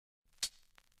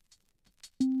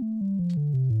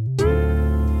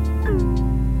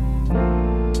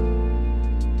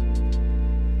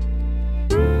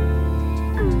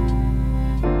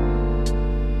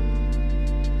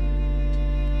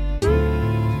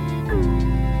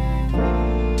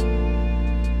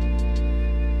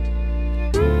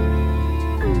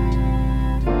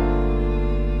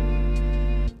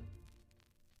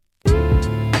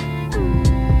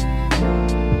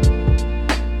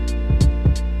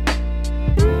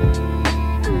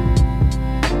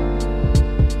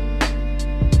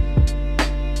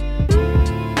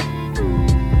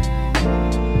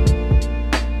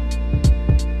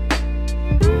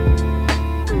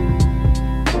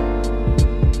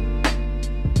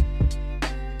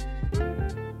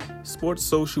Sports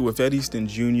Social with Ed Easton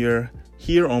Jr.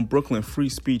 here on Brooklyn Free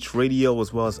Speech Radio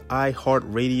as well as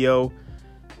iHeartRadio.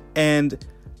 And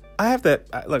I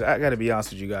got to be honest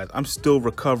with you guys. I'm still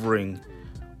recovering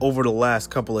over the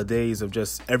last couple of days of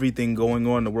just everything going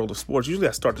on in the world of sports. Usually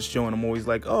I start the show and I'm always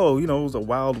like, oh, it was a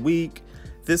wild week.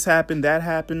 This happened, that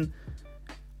happened.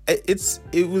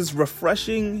 It was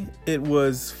refreshing. It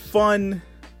was fun.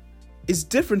 It's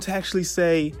different to actually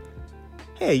say,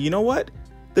 hey, you know what?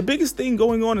 The biggest thing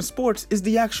going on in sports is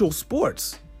the actual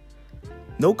sports.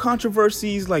 No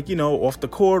controversies like, off the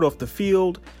court, off the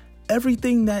field.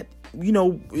 Everything that,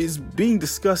 is being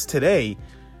discussed today,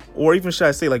 or even should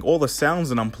I say like all the sounds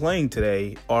that I'm playing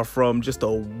today are from just a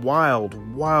wild,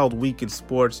 wild week in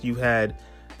sports. You had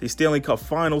the Stanley Cup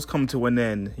Finals come to an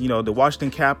end. The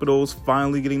Washington Capitals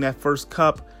finally getting that first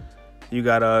cup. You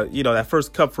got that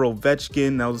first cup for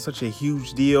Ovechkin. That was such a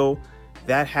huge deal.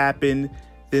 That happened.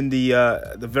 Then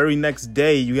the very next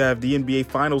day, you have the NBA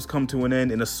Finals come to an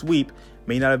end in a sweep.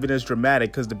 May not have been as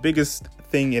dramatic because the biggest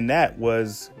thing in that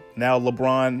was now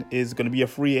LeBron is going to be a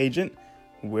free agent.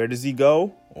 Where does he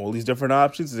go? All these different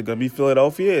options. Is it going to be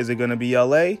Philadelphia? Is it going to be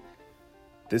LA?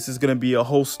 This is going to be a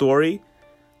whole story.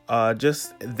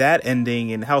 Just that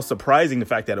ending and how surprising the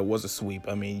fact that it was a sweep.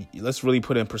 I mean, let's really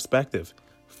put it in perspective.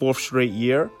 4th straight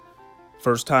year.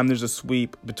 First time there's a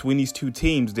sweep between these two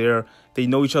teams. They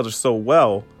know each other so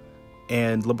well.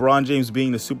 And LeBron James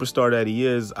being the superstar that he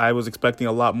is, I was expecting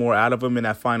a lot more out of him in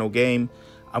that final game.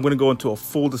 I'm going to go into a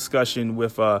full discussion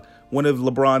with one of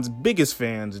LeBron's biggest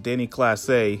fans, Danny Classe,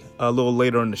 a little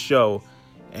later in the show.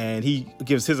 And he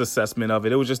gives his assessment of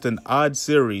it. It was just an odd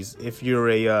series if you're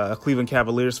a Cleveland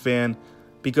Cavaliers fan,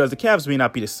 because the Cavs may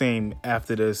not be the same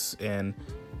after this. And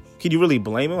can you really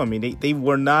blame them? I mean,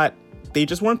 they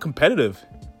just weren't competitive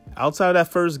outside of that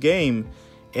first game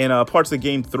and parts of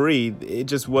game 3. It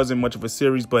just wasn't much of a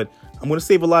series, but I'm going to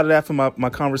save a lot of that for my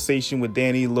conversation with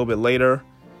Danny a little bit later.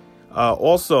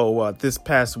 Also, this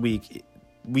past week,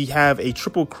 we have a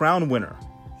Triple Crown winner.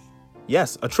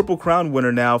 Yes, a Triple Crown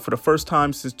winner now for the first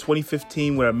time since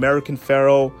 2015, where American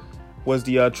Pharoah was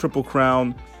the Triple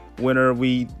Crown winner.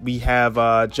 We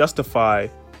have Justify,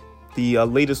 the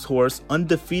latest horse,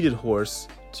 undefeated horse,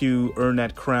 to earn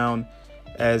that crown,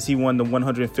 as he won the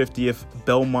 150th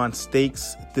Belmont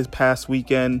Stakes this past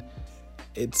weekend.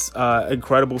 It's an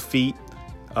incredible feat.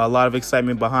 A lot of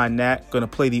excitement behind that. Going to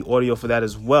play the audio for that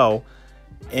as well.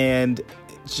 And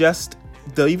just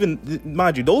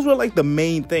mind you, those were like the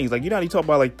main things. Like, how you talk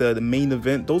about like the main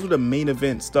event. Those were the main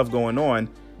event stuff going on.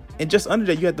 And just under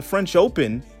that, you had the French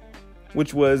Open,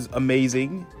 which was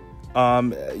amazing.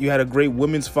 You had a great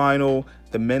women's final.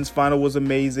 The men's final was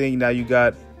amazing. Now you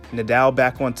got Nadal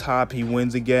back on top. He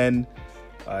wins again.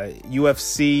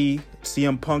 UFC,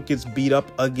 CM Punk gets beat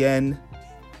up again.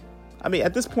 I mean,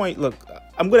 at this point, look,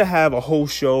 I'm going to have a whole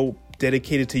show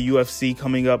dedicated to UFC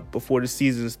coming up before the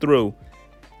season is through.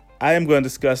 I am going to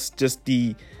discuss just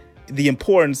the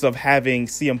importance of having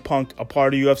CM Punk a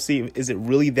part of UFC. Is it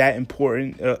really that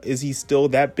important? Is he still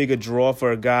that big a draw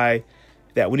for a guy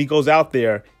that when he goes out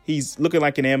there, he's looking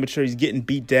like an amateur, he's getting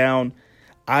beat down?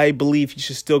 I believe he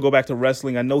should still go back to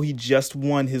wrestling. I know he just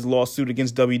won his lawsuit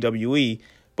against WWE,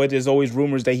 but there's always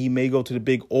rumors that he may go to the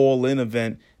big All-In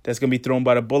event that's going to be thrown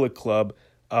by the Bullet Club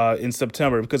in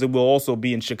September, because it will also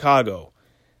be in Chicago.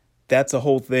 That's a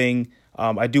whole thing.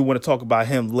 I do want to talk about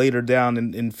him later down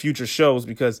in future shows,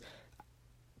 because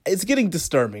it's getting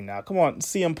disturbing now. Come on,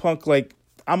 CM Punk, like,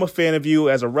 I'm a fan of you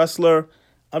as a wrestler.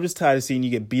 I'm just tired of seeing you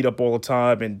get beat up all the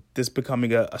time and this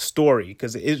becoming a story,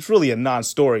 because it's really a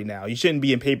non-story now. You shouldn't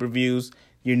be in pay-per-views.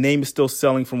 Your name is still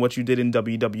selling from what you did in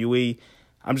WWE.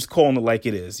 I'm just calling it like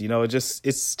it is.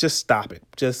 It's just stop it.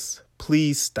 Just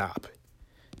please stop.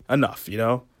 Enough,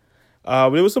 There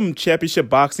was some championship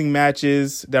boxing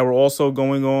matches that were also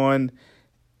going on.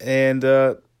 And,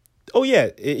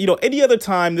 any other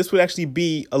time this would actually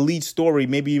be a lead story,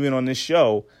 maybe even on this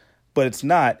show, but it's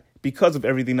not, because of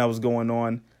everything that was going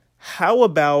on. How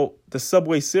about the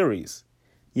Subway Series?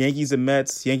 Yankees and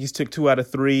Mets. Yankees took 2 out of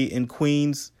 3 in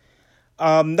Queens.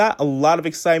 Not a lot of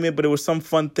excitement, but there were some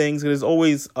fun things. There's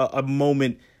always a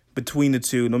moment between the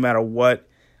two, no matter what.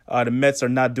 The Mets are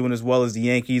not doing as well as the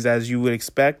Yankees, as you would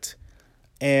expect.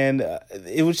 And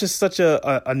it was just such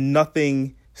a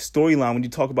nothing storyline when you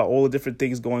talk about all the different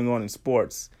things going on in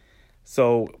sports.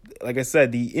 So, like I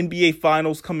said, the NBA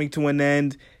Finals coming to an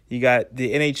end. You got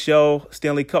the NHL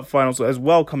Stanley Cup Finals as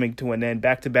well coming to an end,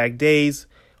 back-to-back days,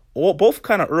 both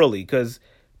kind of early, because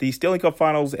the Stanley Cup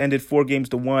Finals ended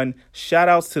 4-1.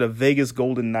 Shout-outs to the Vegas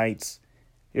Golden Knights.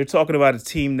 You're talking about a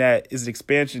team that is an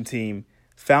expansion team,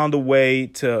 found a way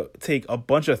to take a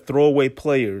bunch of throwaway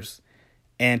players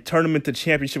and turn them into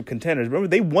championship contenders. Remember,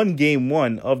 they won Game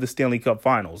 1 of the Stanley Cup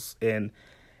Finals, and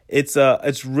it's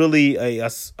really a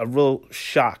real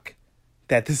shock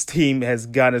that this team has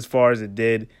gotten as far as it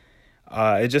did.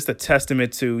 It's just a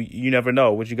testament to, you never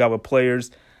know what you got with players.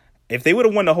 If they would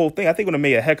have won the whole thing, I think it would have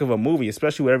made a heck of a movie,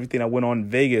 especially with everything that went on in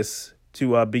Vegas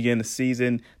to begin the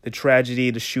season, the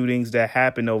tragedy, the shootings that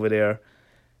happened over there.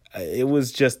 It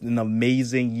was just an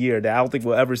amazing year that I don't think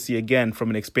we'll ever see again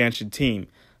from an expansion team.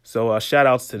 So shout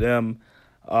outs to them.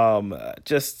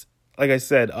 Just like I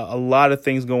said, a lot of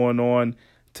things going on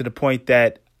to the point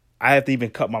that I have to even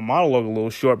cut my monologue a little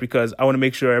short because I want to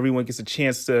make sure everyone gets a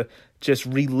chance to just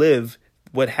relive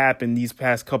what happened these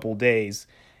past couple days.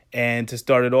 And to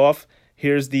start it off,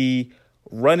 here's the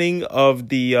running of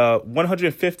the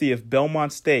 150th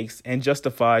Belmont Stakes and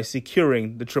Justify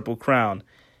securing the Triple Crown.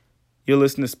 You're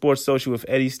listening to Sports Social with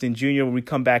Ed Easton Jr. When we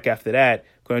come back after that,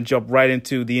 going to jump right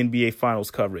into the NBA Finals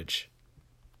coverage.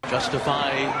 Justify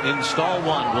in stall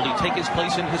one. Will he take his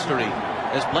place in history?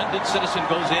 As Blended Citizen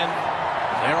goes in,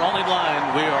 they're all in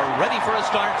line. We are ready for a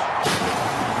start.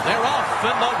 They're off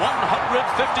in the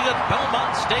 150th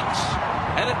Belmont Stakes.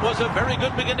 And it was a very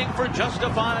good beginning for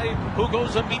Justify, who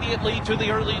goes immediately to the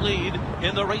early lead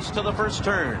in the race to the first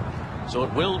turn. So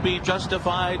it will be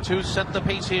Justify to set the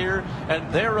pace here.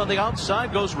 And there on the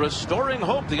outside goes Restoring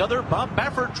Hope, the other Bob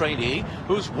Baffert trainee,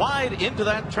 who's wide into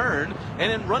that turn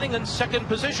and in running in second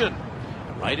position.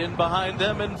 Right in behind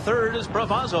them in third is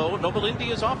Bravazzo. Noble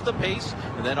Indy is off the pace.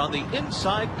 And then on the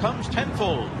inside comes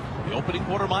Tenfold. The opening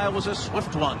quarter mile was a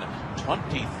swift one,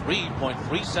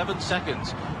 23.37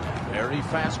 seconds. Very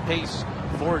fast pace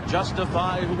for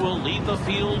Justify, who will lead the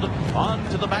field on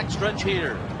to the backstretch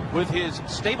here with his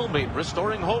stablemate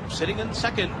Restoring Hope sitting in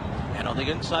second. And on the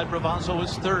inside, Bravazzo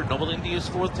is third. Noble Indy is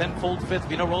fourth, Tenfold fifth,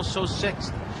 Vino Rosso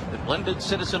sixth. The Blended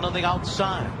Citizen on the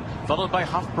outside, followed by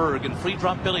Hofberg and Free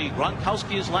Drop Billy.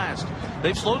 Gronkowski is last.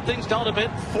 They've slowed things down a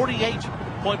bit.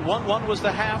 48.11 was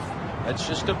the half. That's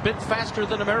just a bit faster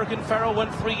than American Pharoah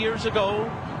went 3 years ago.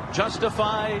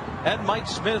 Justify and Mike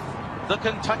Smith, the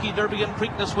Kentucky Derby and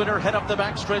Preakness winner, head up the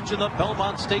backstretch in the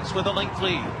Belmont Stakes with a length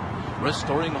lead.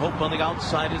 Restoring Hope on the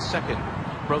outside is second.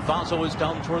 Bravazzo is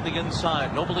down toward the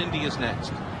inside. Noble Indy is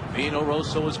next. Vino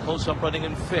Rosso is close up running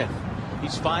in fifth.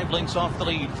 He's 5 lengths off the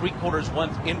lead. 3/4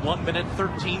 went in 1 minute,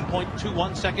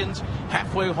 13.21 seconds.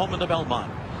 Halfway home in the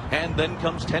Belmont. And then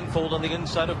comes Tenfold on the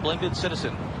inside of Blended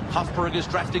Citizen. Hofberg is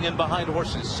drafting in behind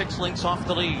horses. 6 lengths off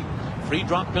the lead. Free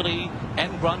Drop Billy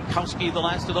and Gronkowski, the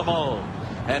last of them all.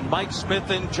 And Mike Smith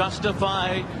and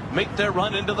Justify make their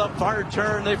run into the far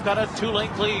turn. They've got a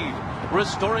 2-length lead.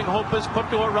 Restoring Hope is put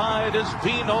to a ride as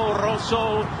Vino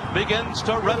Rosso begins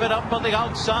to rev it up on the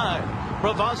outside.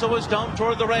 Bravazzo is down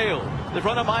toward the rail. They've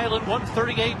run a mile in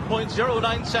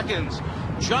 1:38.09 seconds.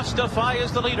 Justify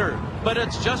is the leader, but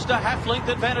it's just a half-length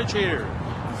advantage here.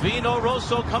 Vino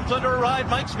Rosso comes under a ride.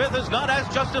 Mike Smith is not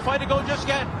asked Justify to go just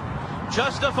yet.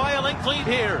 Justify a length lead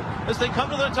here as they come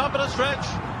to the top of the stretch.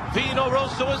 Vino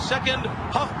Rosso is second.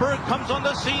 Hofberg comes on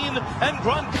the scene, and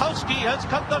Gronkowski has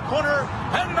cut the corner,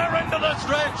 and they're into the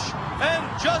stretch. And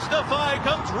Justify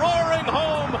comes roaring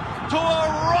home to a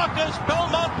raucous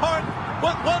Belmont Park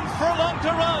with 1 furlong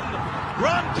to run.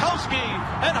 Gronkowski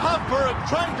and Hofberg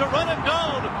trying to run him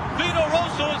down. Vino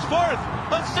Rosso is fourth,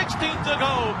 a 16th to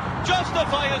go.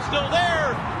 Justify is still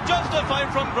there. Justify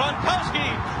from Gronkowski.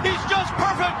 He's just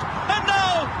perfect, and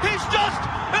now he's just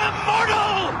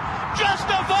immortal.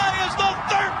 Justify is the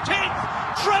 13th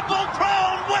Triple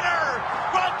Crown winner.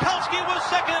 Gronkowski was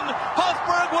second,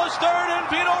 Hofberg was third, and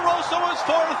Vino Rosso was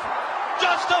fourth.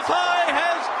 Justify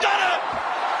has done it!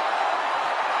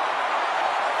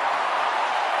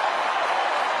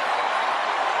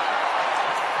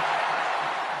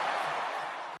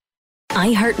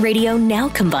 iHeartRadio now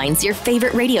combines your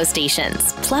favorite radio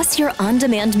stations, plus your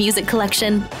on-demand music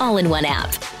collection, all in one app.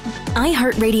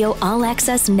 iHeartRadio All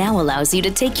Access now allows you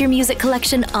to take your music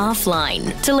collection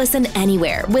offline to listen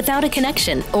anywhere without a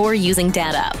connection or using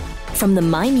data. From the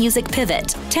My Music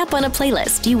pivot, tap on a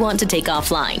playlist you want to take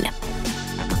offline.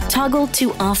 Toggle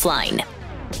to offline.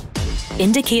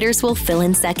 Indicators will fill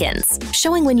in seconds,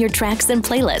 showing when your tracks and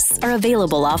playlists are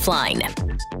available offline.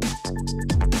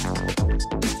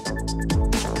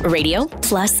 Radio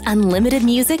plus unlimited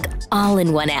music all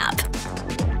in one app.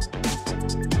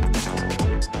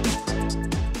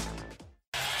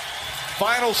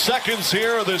 Final seconds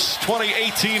here of this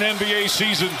 2018 NBA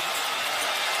season.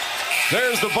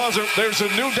 There's the buzzer. There's a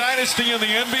new dynasty in the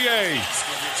NBA.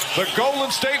 The Golden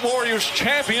State Warriors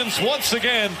champions once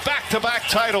again, back-to-back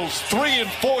titles, 3 in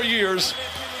 4 years,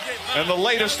 and the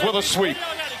latest with a sweep.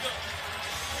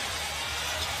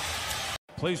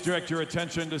 Please direct your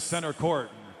attention to center court.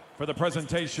 for the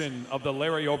presentation of the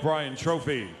Larry O'Brien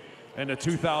Trophy and the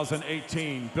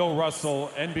 2018 Bill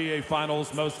Russell NBA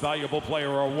Finals Most Valuable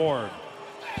Player Award.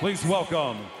 Please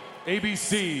welcome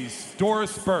ABC's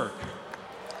Doris Burke.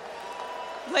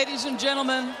 Ladies and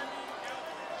gentlemen,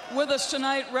 with us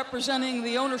tonight representing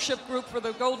the ownership group for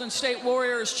the Golden State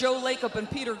Warriors, Joe Lacob and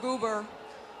Peter Guber.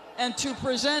 And to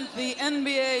present the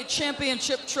NBA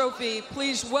Championship Trophy,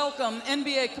 please welcome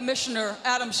NBA Commissioner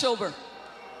Adam Silver.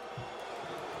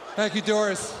 Thank you,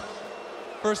 Doris.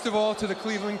 First of all, to the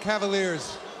Cleveland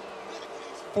Cavaliers.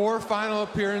 4 final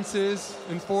appearances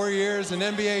in 4 years, an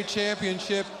NBA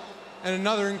championship, and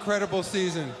another incredible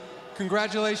season.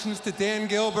 Congratulations to Dan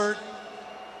Gilbert,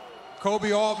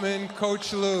 Kobe Altman,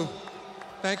 Coach Lou.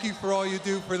 Thank you for all you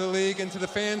do for the league, and to the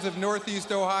fans of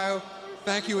Northeast Ohio,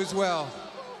 thank you as well.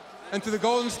 And to the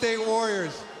Golden State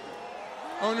Warriors,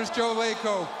 owners Joe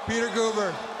Lacob, Peter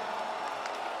Guber,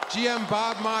 GM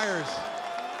Bob Myers,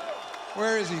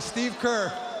 where is he? Steve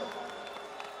Kerr,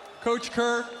 Coach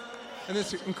Kerr, and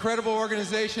this incredible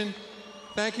organization,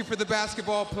 thank you for the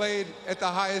basketball played at the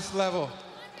highest level.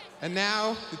 And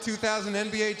now, the 2000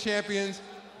 NBA champions,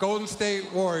 Golden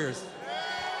State Warriors.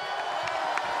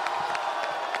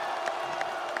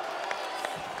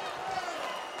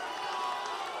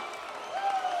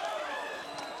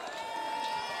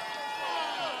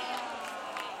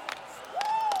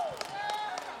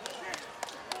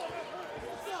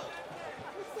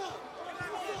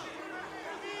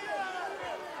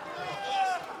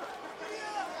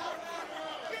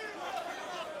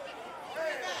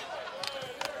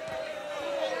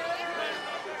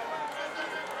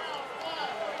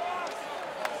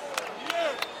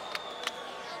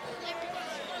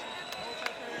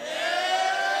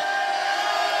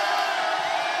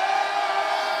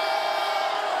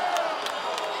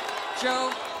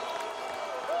 Joe,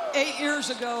 8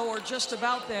 years ago, or just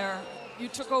about there, you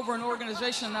took over an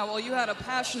organization that while you had a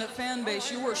passionate fan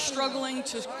base, you were struggling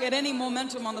to get any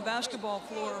momentum on the basketball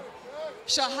floor.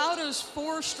 So how does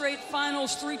 4 straight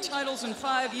finals, 3 titles in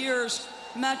 5 years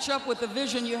match up with the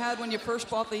vision you had when you first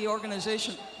bought the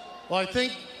organization? Well, I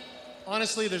think,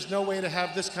 honestly, there's no way to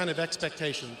have this kind of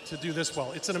expectation to do this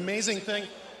well. It's an amazing thing.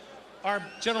 Our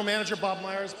general manager, Bob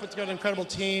Myers, put together an incredible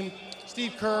team.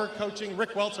 Steve Kerr coaching,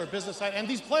 Rick Welts, our business side, and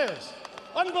these players,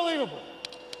 unbelievable.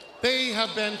 They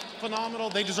have been phenomenal.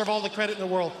 They deserve all the credit in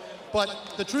the world.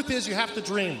 But the truth is, you have to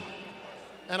dream.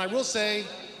 And I will say,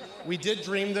 we did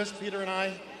dream this, Peter and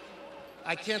I.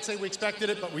 I can't say we expected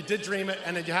it, but we did dream it,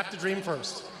 and you have to dream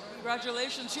first.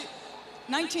 Congratulations.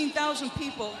 19,000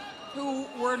 people who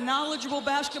were knowledgeable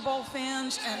basketball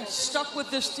fans and stuck with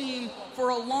this team for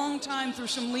a long time through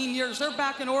some lean years. They're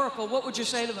back in Oracle. What would you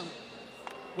say to them?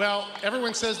 Well,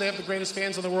 everyone says they have the greatest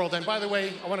fans in the world. And by the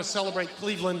way, I want to celebrate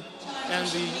Cleveland and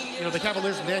the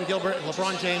Cavaliers and Dan Gilbert and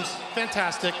LeBron James.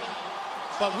 Fantastic.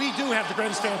 But we do have the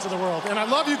greatest fans in the world. And I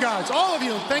love you guys, all of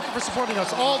you. Thank you for supporting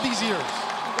us all these years.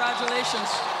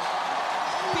 Congratulations.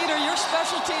 Peter, your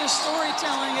specialty is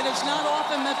storytelling. It is not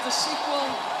often that the sequel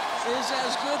is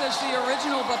as good as the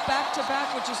original, but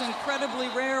back-to-back, which is incredibly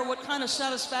rare. What kind of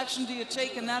satisfaction do you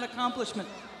take in that accomplishment?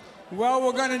 Well,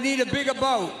 we're going to need a bigger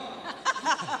boat.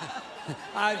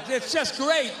 It's just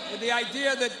great, the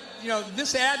idea that,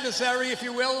 this adversary, if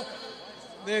you will,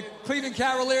 the Cleveland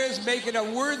Cavaliers make it a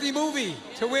worthy movie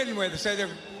to win with. So they're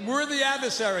worthy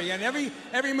adversary, and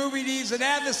every movie needs an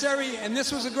adversary, and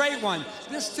this was a great one.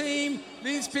 This team,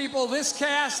 these people, this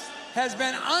cast has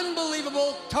been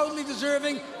unbelievable, totally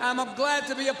deserving. I'm glad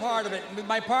to be a part of it. With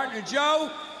my partner,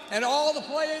 Joe, and all the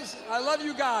players, I love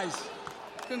you guys.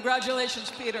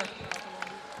 Congratulations, Peter.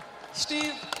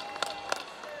 Steve,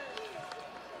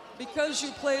 because you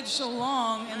played so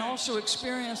long and also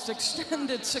experienced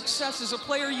extended success as a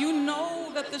player, you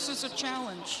know that this is a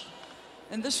challenge.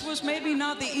 And this was maybe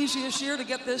not the easiest year to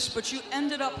get this, but you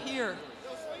ended up here.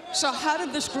 So how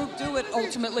did this group do it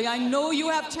ultimately? I know you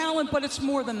have talent, but it's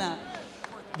more than that.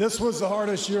 This was the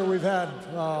hardest year we've had,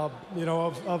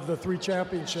 of the 3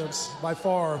 championships by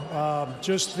far.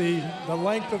 Just the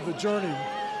length of the journey.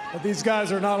 But these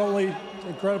guys are not only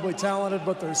incredibly talented,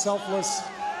 but they're selfless.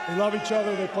 They love each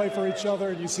other, they play for each other,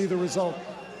 and you see the result.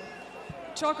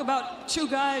 Talk about 2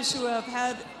 guys who have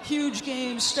had huge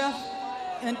games, Steph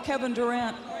and Kevin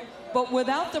Durant. But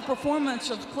without the performance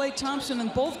of Klay Thompson in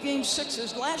both Game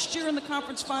 6s, last year in the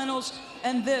conference finals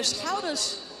and this, how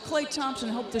does Klay Thompson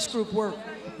help this group work?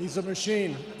 He's a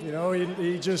machine.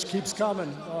 He just keeps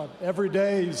coming. Every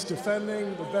day he's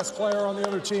defending, the best player on the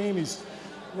other team. He's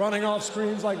running off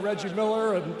screens like Reggie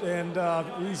Miller,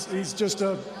 and he's just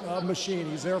a machine.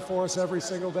 He's there for us every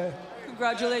single day.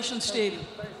 Congratulations, Steve.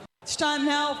 It's time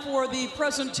now for the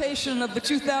presentation of the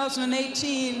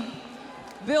 2018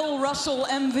 Bill Russell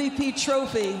MVP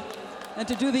Trophy. And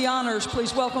to do the honors,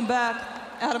 please welcome back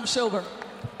Adam Silver.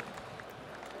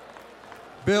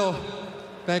 Bill,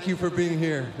 thank you for being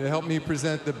here to help me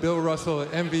present the Bill Russell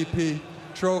MVP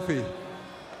Trophy.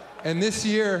 And this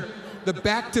year, the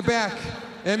back-to-back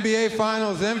NBA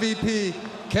Finals MVP,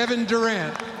 Kevin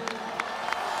Durant.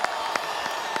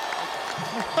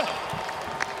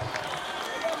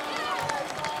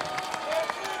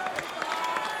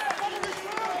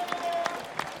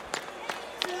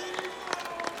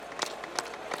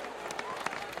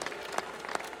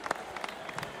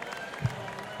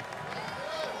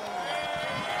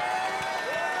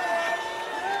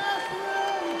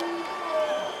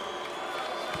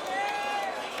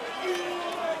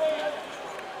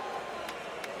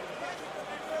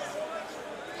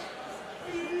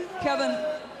 Kevin,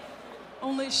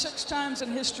 only 6 times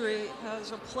in history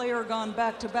has a player gone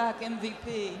back-to-back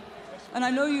MVP. And I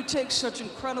know you take such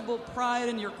incredible pride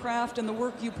in your craft and the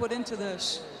work you put into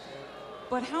this.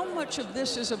 But how much of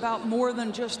this is about more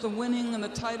than just the winning and the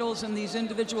titles and these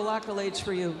individual accolades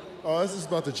for you? Oh, this is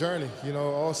about the journey, you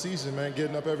know, all season, man.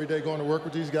 Getting up every day, going to work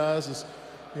with these guys is,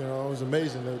 you know, it was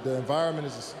amazing. The environment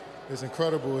is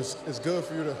incredible. It's good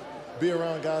for you to be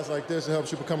around guys like this. It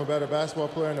helps you become a better basketball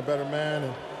player and a better man.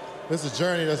 And this is a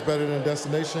journey that's better than a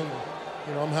destination.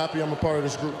 You know, I'm happy I'm a part of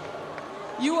this group.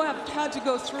 You have had to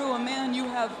go through a man you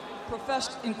have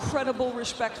professed incredible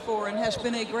respect for and has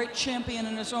been a great champion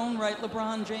in his own right,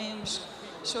 LeBron James.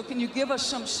 So can you give us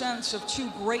some sense of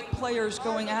 2 great players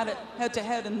going at it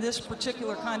head-to-head in this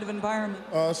particular kind of environment?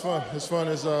 It's fun. It's fun.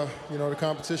 It's, you know, the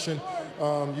competition.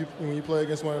 When you play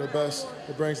against one of the best,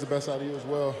 it brings the best out of you as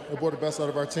well. It brought the best out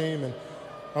of our team, and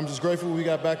I'm just grateful we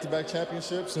got back-to-back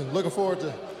championships and looking forward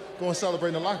to going celebrate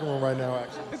in the locker room right now,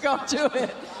 actually. Go do it.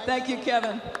 Thank you,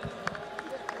 Kevin.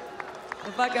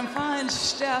 If I can find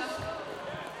Steph.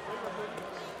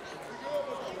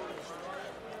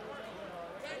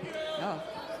 Oh.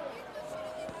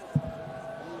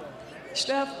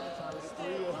 Steph.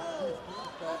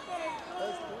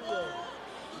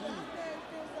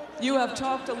 You have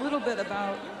talked a little bit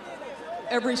about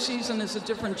every season is a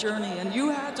different journey, and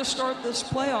you had to start this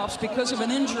playoffs because of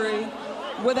an injury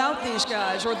without these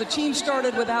guys, or the team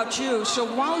started without you.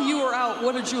 So while you were out,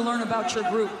 what did you learn about your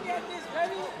group?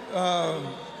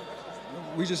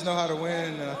 We just know how to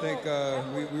win, and I think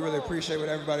we really appreciate what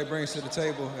everybody brings to the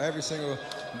table every single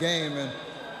game.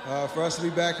 And for us to be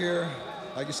back here,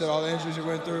 like you said, all the injuries we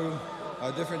went through,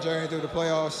 a different journey through the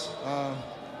playoffs,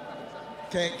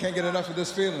 can't get enough of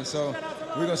this feeling. So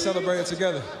we're gonna celebrate it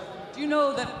together. Do you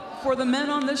know that for the men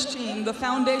on this team, the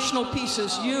foundational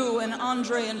pieces, you and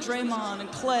Andre and Draymond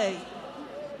and Clay,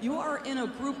 you are in a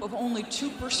group of only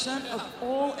 2% of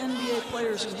all NBA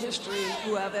players in history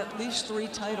who have at least 3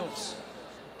 titles.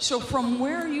 So from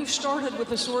where you started with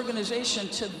this organization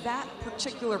to that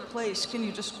particular place, can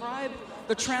you describe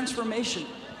the transformation?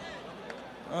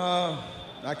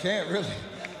 I can't really.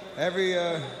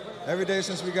 Every day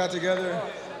since we got together,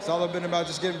 it's all been about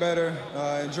just getting better,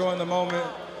 enjoying the moment,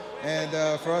 and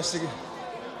for us to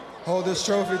hold this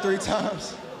trophy 3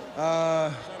 times,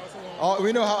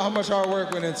 we know how much hard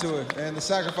work went into it and the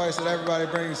sacrifice that everybody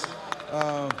brings.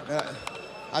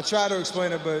 I try to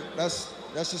explain it, but that's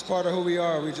just part of who we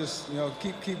are. We just, you know,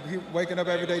 keep waking up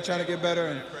every day trying to get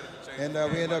better, and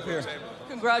we end up here.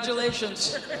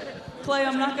 Congratulations. Clay,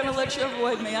 I'm not going to let you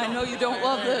avoid me. I know you don't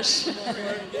love this.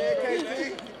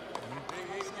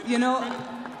 You know,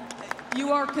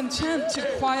 you are content to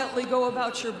quietly go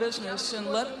about your business and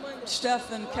let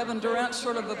Steph and Kevin Durant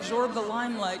sort of absorb the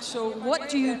limelight. So what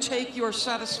do you take your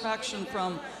satisfaction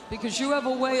from? Because you have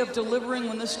a way of delivering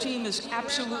when this team is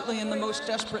absolutely in the most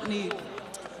desperate need.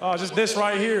 Just this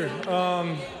right here.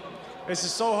 This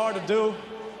is so hard to do,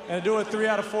 and to do it 3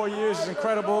 out of 4 years is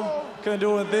incredible. Couldn't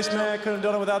do it with this man, couldn't have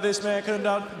done it without this man, couldn't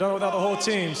have done it without the whole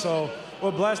team. So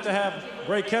we're blessed to have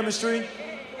great chemistry,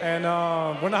 and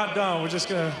we're not done. We're just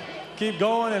gonna keep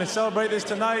going and celebrate this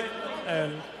tonight,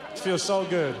 and it feels so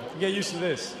good. Get used to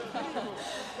this.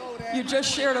 You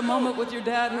just shared a moment with your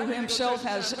dad, who himself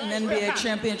has an NBA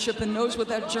championship and knows what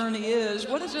that journey is.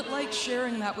 What is it like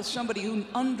sharing that with somebody who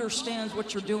understands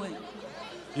what you're doing?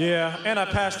 Yeah, and I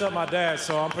passed up my dad,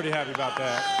 so I'm pretty happy about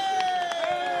that.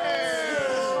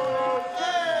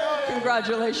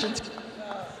 Congratulations.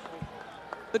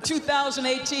 The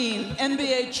 2018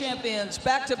 NBA champions,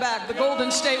 back-to-back, the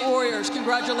Golden State Warriors.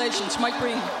 Congratulations, Mike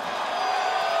Breen.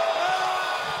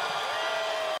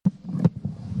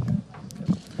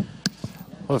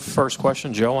 Well, first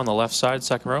question, Joe, on the left side,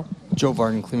 second row. Joe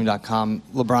Varden, Cleveland.com.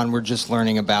 LeBron, we're just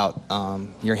learning about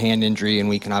your hand injury, and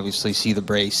we can obviously see the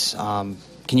brace. Can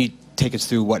you take us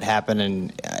through what happened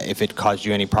and if it caused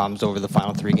you any problems over the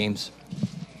final 3 games?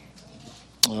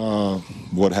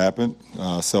 What happened?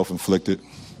 Self-inflicted.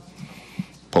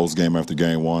 Post-game after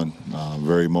game 1.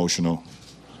 Very emotional.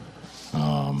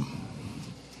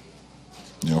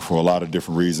 For a lot of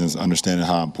different reasons, understanding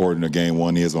how important a game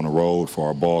 1 is on the road for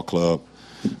our ball club.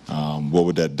 What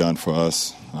would that done for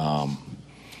us?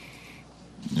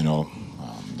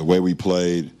 The way we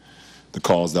played, the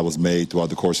calls that was made throughout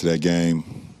the course of that game.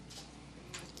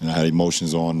 And I had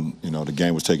emotions on, the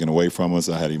game was taken away from us.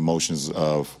 I had emotions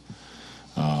of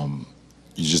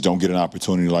you just don't get an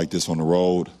opportunity like this on the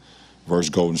road versus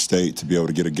Golden State to be able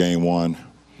to get a game 1.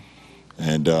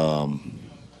 And,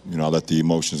 I let the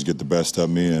emotions get the best of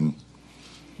me and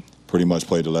pretty much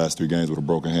played the last 3 games with a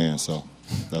broken hand. So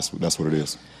that's what it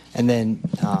is. And then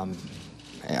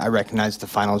I recognize the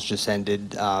finals just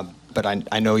ended, but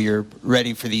I know you're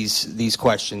ready for these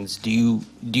questions. Do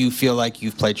you feel like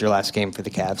you've played your last game for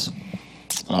the Cavs?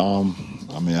 I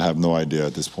have no idea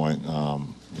at this point.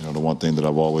 The one thing that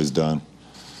I've always done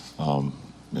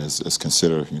is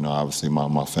consider, obviously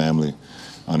my family,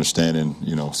 understanding,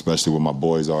 especially where my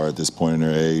boys are at this point in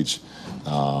their age.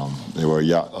 They were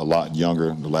a lot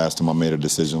younger. The last time I made a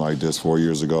decision like this 4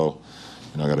 years ago,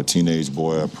 I got a teenage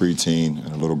boy, a preteen,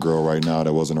 and a little girl right now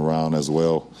that wasn't around as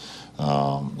well.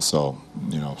 So,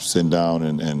 sitting down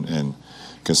and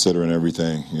considering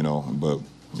everything, but,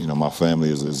 my family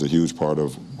is a huge part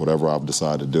of whatever I've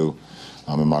decided to do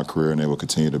in my career, and they will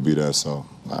continue to be that. So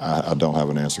I don't have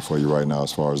an answer for you right now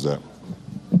as far as that.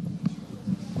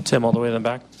 Tim, all the way in the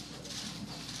back.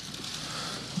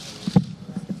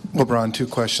 LeBron, 2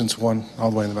 questions. One, all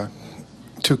the way in the back.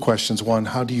 2 questions. One,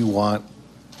 how do you want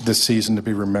this season to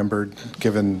be remembered,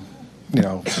 given,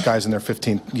 guys in their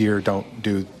 15th year don't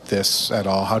do this at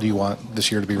all? How do you want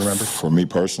this year to be remembered? For me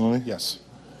personally? Yes.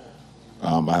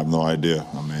 I have no idea.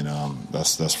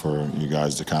 That's for you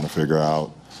guys to kind of figure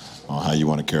out how you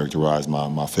want to characterize my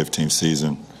 15th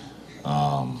season.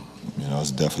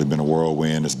 It's definitely been a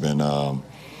whirlwind. It's been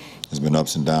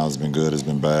ups and downs. It's been good. It's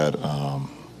been bad.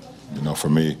 For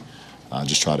me, I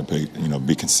just try to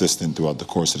be consistent throughout the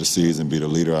course of the season, be the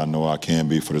leader I know I can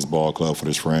be for this ball club, for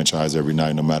this franchise every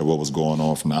night, no matter what was going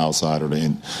on from the outside or the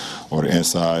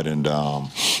inside, and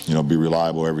be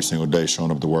reliable every single day,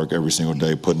 showing up to work every single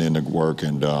day, putting in the work,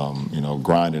 and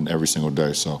grinding every single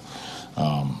day. So,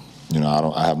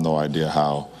 I have no idea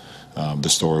how the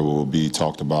story will be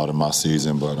talked about in my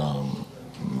season, but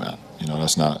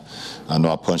that's not. I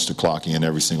know I punch the clock in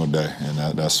every single day,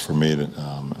 and that's for me. And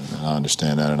I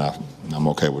understand that, and I'm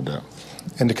okay with that.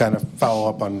 And to kind of follow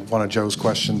up on one of Joe's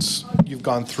questions, you've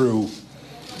gone through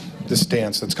this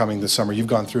dance that's coming this summer. You've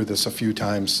gone through this a few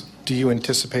times. Do you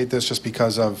anticipate this just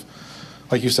because of,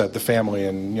 like you said, the family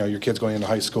and your kids going into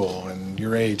high school and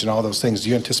your age and all those things? Do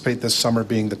you anticipate this summer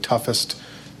being the toughest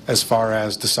as far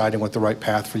as deciding what the right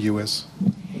path for you is?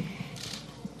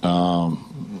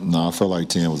 No, I felt like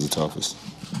 10 was the toughest.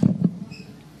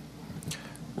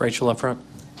 Rachel up front.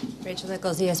 Rachel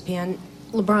Nichols, ESPN.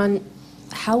 LeBron,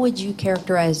 how would you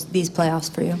characterize these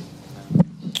playoffs for you?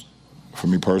 For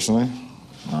me personally?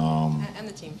 And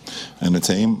the team. And the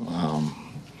team?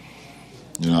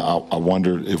 I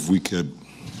wondered if we could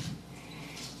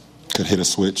hit a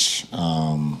switch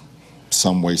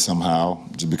some way, somehow,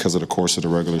 just because of the course of the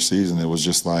regular season. It was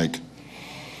just like,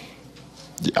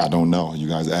 I don't know. You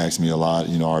guys asked me a lot.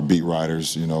 Our beat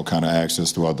writers, kind of asked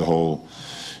us throughout the whole,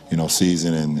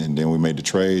 season, and then we made the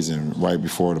trades. And right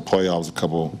before the playoffs, a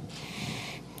couple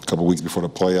weeks before the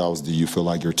playoffs, do you feel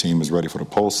like your team is ready for the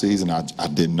postseason? I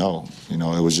didn't know.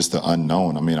 It was just the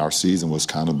unknown. Our season was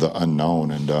kind of the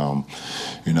unknown, and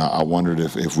I wondered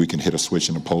if we can hit a switch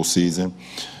in the postseason.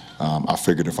 I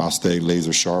figured if I stayed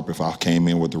laser sharp, if I came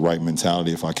in with the right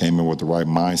mentality, if I came in with the right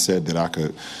mindset, that I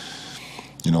could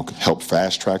help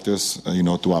fast-track this,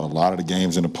 throughout a lot of the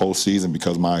games in the postseason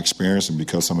because of my experience and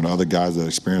because some of the other guys that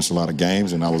experienced a lot of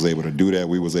games, and I was able to do that.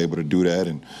 We was able to do that,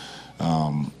 and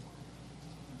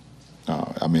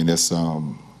it's. I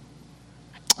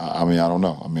don't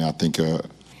know. I think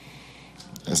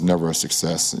it's never a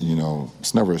success.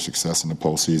 It's never a success in the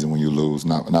postseason when you lose.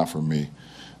 Not for me.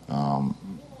 I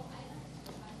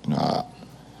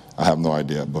have no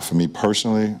idea. But for me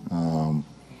personally.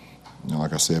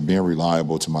 Like I said, being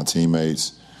reliable to my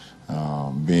teammates,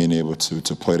 being able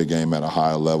to play the game at a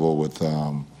higher level with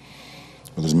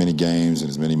as many games and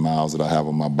as many miles that I have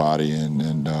on my body,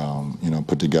 and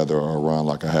put together a run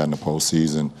like I had in the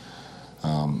postseason.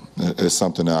 It's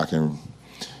something that I can,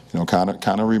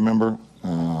 kind of remember.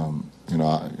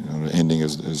 The ending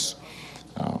is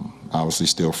obviously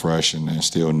still fresh and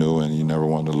still new, and you never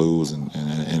want to lose, and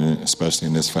especially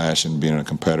in this fashion, being a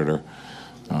competitor.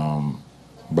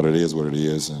 But it is what it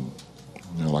is, and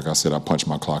like I said, I punch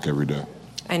my clock every day.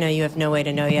 I know you have no way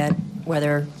to know yet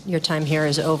whether your time here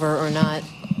is over or not,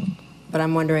 but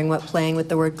I'm wondering what playing with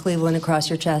the word Cleveland across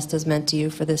your chest has meant to you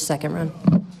for this second run.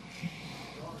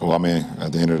 Well, I mean,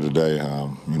 at the end of the day,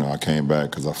 I came back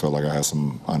because I felt like I had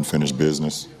some unfinished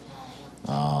business,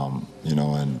 and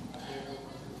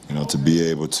to be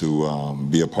able to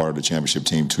be a part of the championship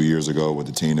team 2 years ago with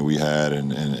the team that we had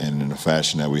and in the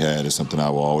fashion that we had is something I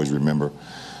will always remember.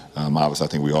 Obviously, I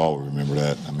think we all remember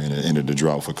that. I mean, it ended the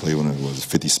drought for Cleveland. It was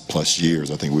 50-plus years.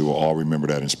 I think we will all remember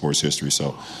that in sports history.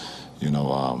 So,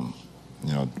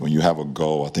 when you have a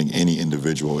goal, I think any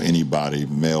individual, anybody,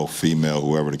 male, female,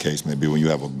 whoever the case may be, when you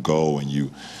have a goal and you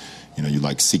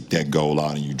like seek that goal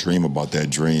out and you dream about that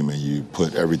dream and you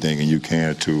put everything you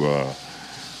can to.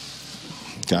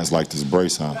 Guys like this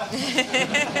brace, huh?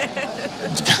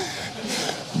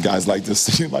 Guys like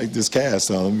this cast,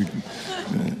 huh?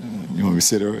 You want me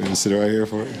to sit right here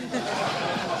for it?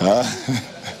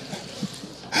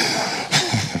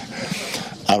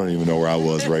 I don't even know where I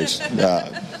was, Rach.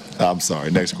 I'm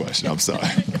sorry. Next question. I'm sorry.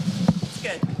 It's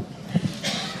good.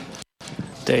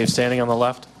 Dave, standing on the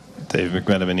left. Dave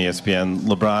McMenamin, ESPN.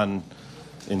 LeBron,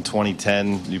 in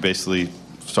 2010, you basically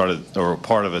started or were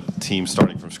part of a team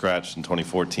starting from scratch in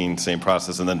 2014, same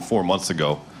process, and then 4 months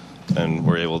ago, and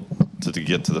were able to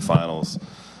get to the finals.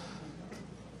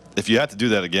 If you had to do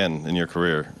that again in your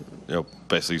career,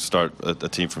 basically start a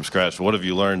team from scratch, what have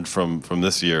you learned from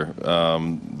this year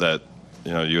that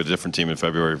you had a different team in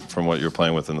February from what you were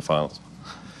playing with in the finals?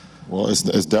 Well, it's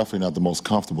definitely not the most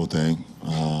comfortable thing,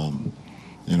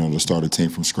 to start a team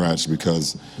from scratch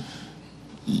because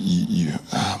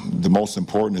the most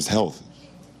important is health.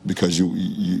 Because you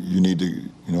need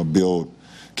to build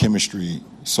chemistry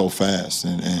so fast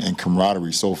and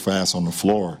camaraderie so fast on the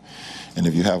floor, and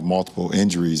if you have multiple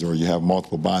injuries or you have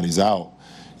multiple bodies out,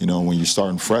 when you're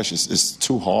starting fresh, it's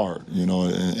too hard,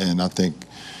 and I think,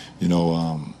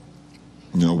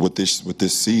 with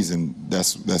this season,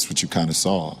 that's what you kind of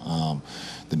saw.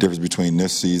 The difference between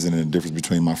this season and the difference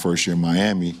between my first year in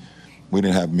Miami, we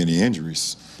didn't have many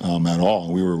injuries at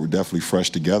all. We were definitely fresh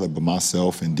together, but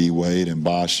myself and D. Wade and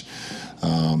Bosh,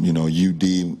 UD,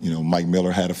 Mike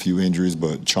Miller had a few injuries,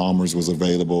 but Chalmers was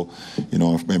available,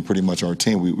 and pretty much our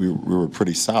team, we were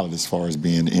pretty solid as far as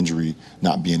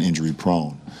not being injury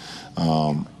prone.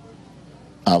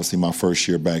 Obviously, my first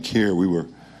year back here, we were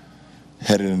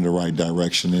headed in the right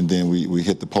direction, and then we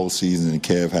hit the postseason, and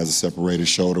Kev has a separated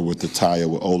shoulder with the tie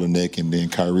with Olenek, and then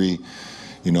Kyrie,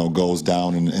 goes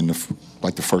down in the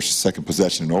first or second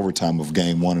possession in overtime of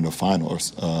game one in the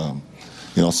finals.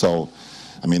 So,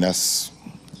 I mean, that's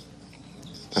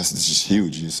just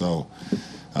huge. So,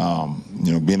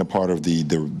 being a part of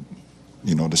the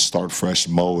start fresh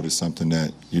mode is something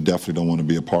that you definitely don't want to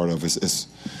be a part of. It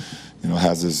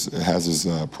has its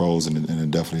pros and it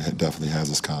definitely has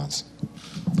its cons.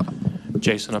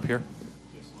 Jason up here.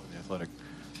 Athletic.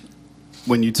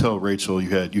 When you tell Rachel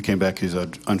you came back as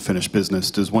an unfinished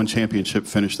business, does one championship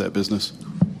finish that business?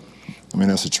 I mean,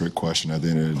 that's a trick question at the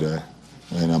end of the day,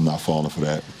 and I'm not falling for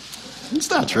that. It's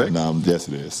not a trick. No, yes,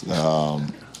 it is. I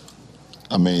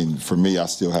mean, for me, I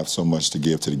still have so much to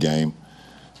give to the game,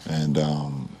 and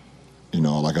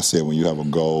like I said, when you have a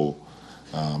goal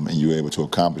and you're able to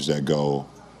accomplish that goal,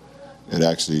 it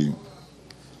actually,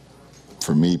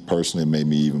 for me personally, it made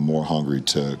me even more hungry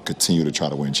to continue to try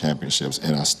to win championships,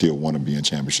 and I still want to be in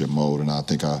championship mode, and I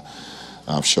think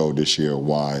I've showed this year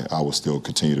why I will still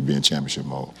continue to be in championship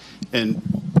mode. And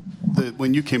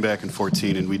when you came back in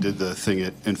 2014 and we did the thing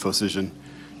at InfoCision,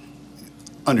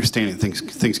 understanding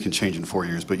things can change in 4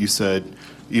 years, but you said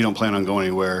you don't plan on going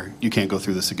anywhere, you can't go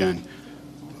through this again.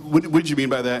 What did you mean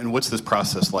by that, and what's this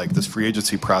process like, this free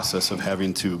agency process of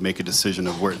having to make a decision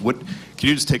of where? Can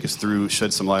you just take us through,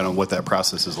 shed some light on what that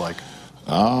process is like?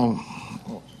 Well,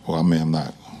 I mean, I'm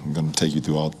not going to take you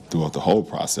throughout the whole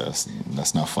process.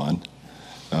 That's not fun.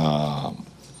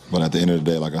 But at the end of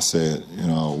the day, like I said,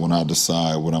 when I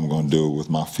decide what I'm going to do with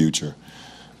my future,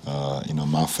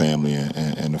 my family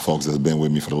and the folks that have been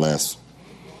with me for the last,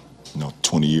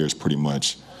 20 years pretty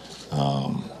much,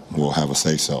 will have a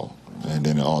say-so. And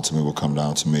then it ultimately will come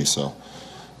down to me. So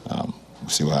we'll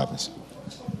see what happens.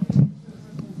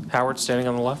 Howard, standing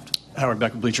on the left. Howard,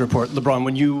 back with Bleacher Report. LeBron,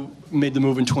 when you made the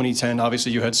move in 2010,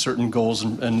 obviously you had certain goals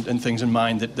and things in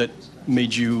mind that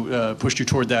made you, pushed you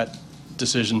toward that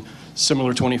decision.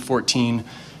 Similar 2014.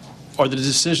 Are the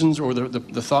decisions or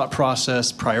the thought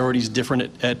process, priorities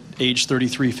different at age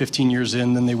 33, 15 years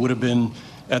in than they would have been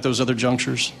at those other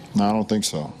junctures? No, I don't think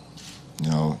so.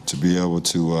 To be able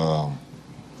to,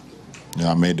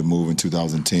 I made the move in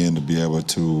 2010 to be able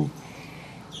to,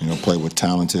 play with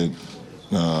talented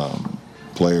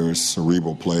players,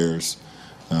 cerebral players,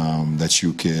 that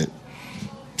you could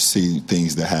see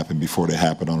things that happen before they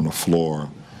happen on the floor,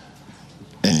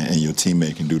 and your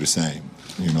teammate can do the same.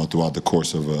 Throughout the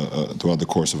course of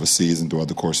a season, throughout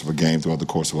the course of a game, throughout the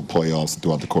course of a playoffs,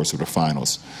 throughout the course of the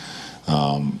finals.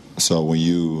 So when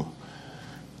you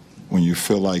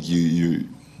feel like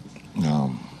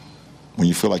when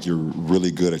you feel like you're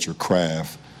really good at your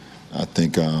craft, I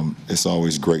think it's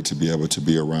always great to be able to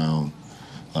be around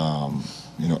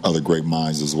other great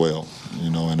minds as well,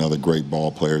 and other great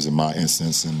ball players in my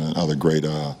instance, and other great,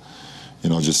 I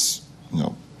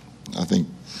think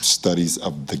studies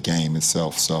of the game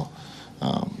itself. So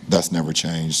that's never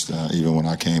changed. Even when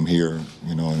I came here,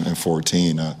 in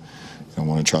 14, I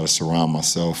want to try to surround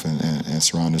myself and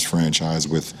surround this franchise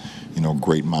with,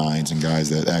 great minds and guys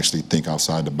that actually think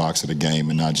outside the box of the game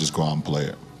and not just go out and play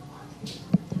it.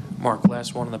 Mark,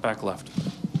 last one in the back left.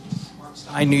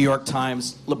 New York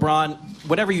Times. LeBron,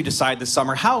 whatever you decide this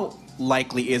summer, how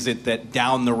likely is it that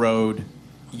down the road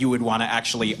you would want to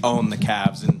actually own the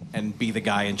Cavs and be the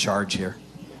guy in charge here?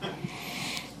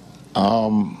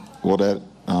 Well, that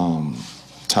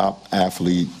top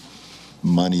athlete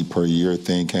money per year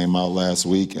thing came out last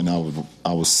week, and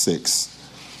I was 6.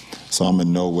 So I'm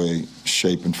in no way,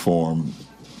 shape, and form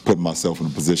putting myself in a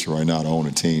position right now to own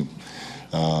a team.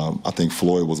 I think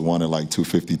Floyd was one at like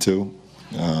 252.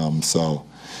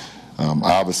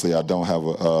 Obviously I don't have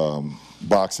a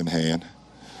boxing hand.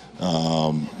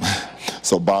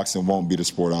 So boxing won't be the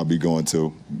sport I'll be going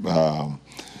to.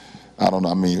 I don't know.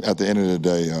 I mean, at the end of the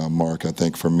day, Mark, I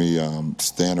think for me,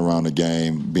 staying around the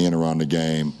game, being around the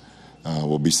game,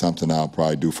 will be something I'll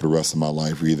probably do for the rest of my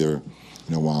life. Either,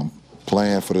 while I'm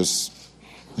playing for this,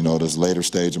 this later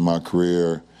stage of my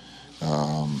career,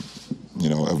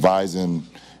 advising,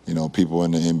 people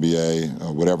in the NBA,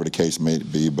 or whatever the case may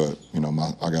be. But,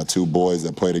 I got 2 boys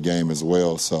that play the game as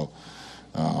well. So,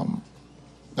 I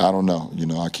don't know.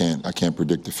 I can't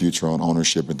predict the future on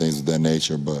ownership and things of that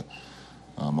nature. But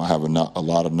I have a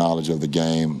lot of knowledge of the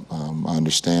game. I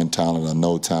understand talent. I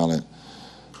know talent.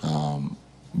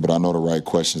 But I know the right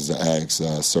questions to ask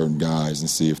certain guys and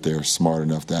see if they're smart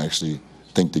enough to actually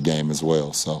think the game as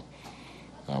well. So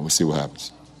we'll see what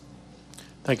happens.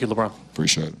 Thank you, LeBron.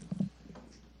 Appreciate it.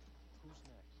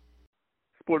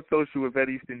 Sports Social with Ed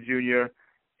Easton Jr.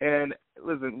 And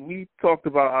listen, we talked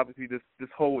about obviously this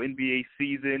whole NBA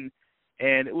season,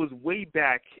 and it was way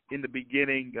back in the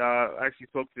beginning. I actually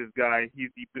spoke to this guy.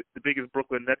 He's the biggest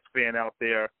Brooklyn Nets fan out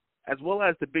there, as well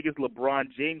as the biggest LeBron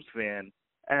James fan.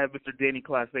 I have Mr. Danny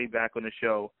Classe back on the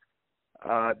show.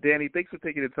 Danny, thanks for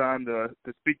taking the time to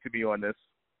speak to me on this.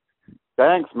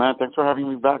 Thanks, man. Thanks for having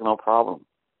me back. No problem.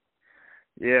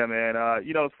 Yeah, man.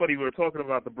 It's funny. We were talking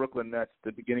about the Brooklyn Nets at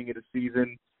the beginning of the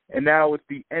season, and now it's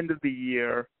the end of the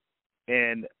year,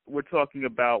 and we're talking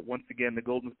about, once again, the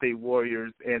Golden State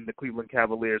Warriors and the Cleveland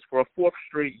Cavaliers for a 4th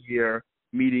straight year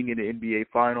meeting in the NBA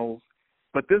Finals.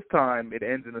 But this time it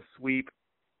ends in a sweep.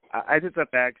 I just have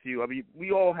to ask you, I mean,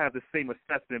 we all have the same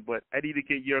assessment, but I need to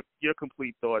get your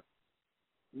complete thoughts.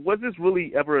 Was this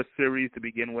really ever a series to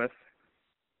begin with?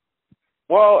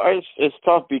 Well, it's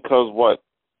tough because,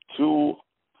 2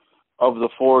 of the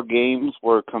 4 games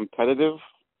were competitive.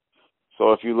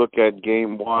 So if you look at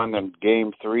Game 1 and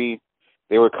Game 3,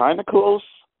 they were kind of close.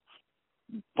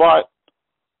 But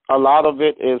a lot of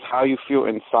it is how you feel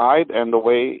inside, and the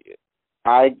way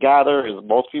I gather is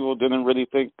most people didn't really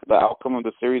think the outcome of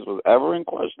the series was ever in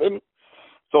question.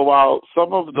 So while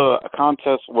some of the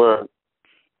contests were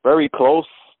very close,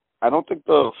 I don't think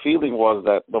the feeling was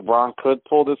that LeBron could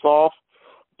pull this off.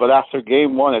 But after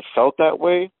Game 1, it felt that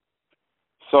way.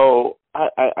 So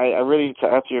I really, to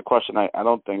answer your question, I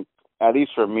don't think, at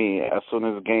least for me, as soon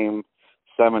as Game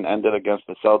 7 ended against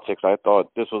the Celtics, I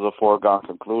thought this was a foregone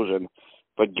conclusion.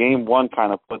 But Game 1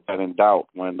 kind of put that in doubt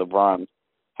when LeBron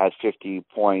had 50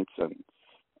 points, and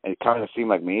it kind of seemed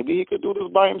like maybe he could do this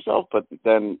by himself, but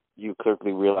then you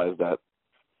quickly realize that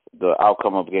the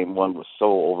outcome of Game 1 was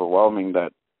so overwhelming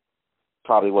that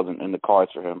probably wasn't in the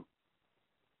cards for him.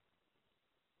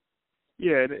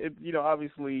 Yeah,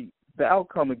 obviously the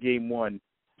outcome of Game 1,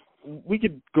 we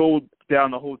could go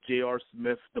down the whole J.R.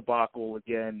 Smith debacle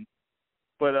again,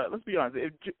 but let's be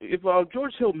honest, if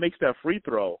George Hill makes that free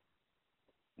throw,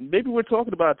 maybe we're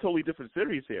talking about a totally different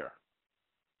series here.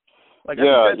 Like,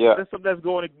 that's something that's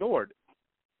going ignored.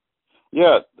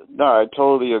 Yeah, no, I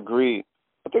totally agree.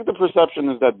 I think the perception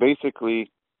is that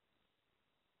basically,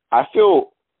 I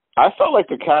feel I felt like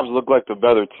the Cavs looked like the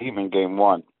better team in Game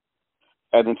 1.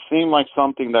 And it seemed like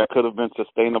something that could have been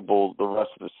sustainable the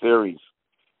rest of the series.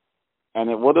 And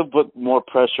it would have put more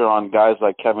pressure on guys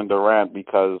like Kevin Durant,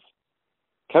 because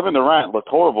Kevin Durant looked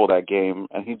horrible that game,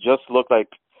 and he just looked like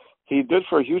he did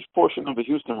for a huge portion of the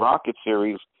Houston Rockets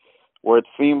series, where it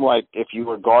seemed like if you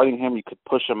were guarding him, you could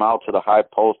push him out to the high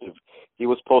post. If he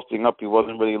was posting up, he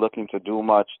wasn't really looking to do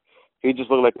much. He just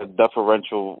looked like a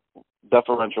deferential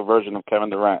version of Kevin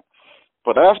Durant.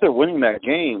 But after winning that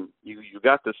game, you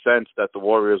got the sense that the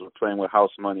Warriors were playing with house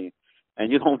money,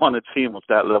 and you don't want a team with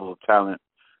that level of talent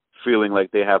feeling like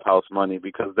they have house money,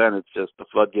 because then it's just the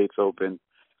floodgates open.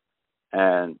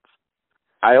 And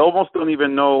I almost don't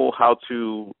even know how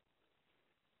to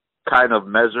kind of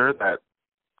measure that,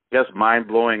 I guess,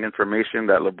 mind-blowing information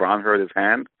that LeBron hurt his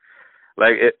hand.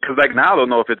 Because now I don't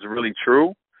know if it's really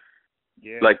true.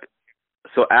 Yeah.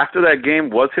 So after that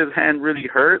game, was his hand really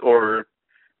hurt,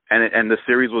 and the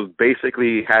series was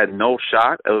basically had no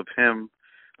shot of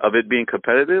it being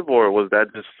competitive, or was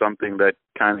that just something that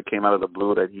kind of came out of the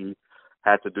blue that he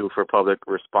had to do for public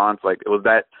response? Was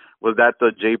that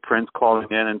the Jay Prince calling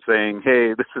in and saying,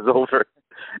 "Hey, this is over"?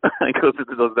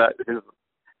 Was that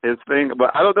his thing?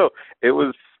 But I don't know.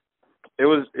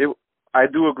 I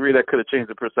do agree that could have changed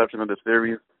the perception of the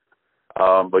series.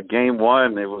 But Game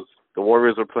 1, it was the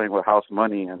Warriors were playing with house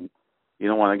money, and you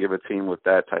don't want to give a team with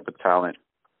that type of talent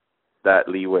that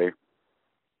leeway.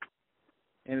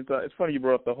 And it's funny you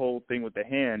brought up the whole thing with the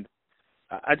hand.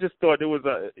 I just thought there was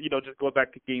just going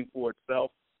back to Game 4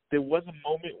 itself, there was a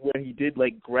moment where he did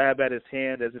grab at his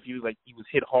hand as if he was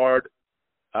hit hard.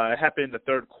 It happened in the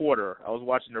third quarter. I was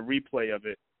watching the replay of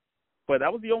it, but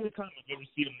that was the only time I've ever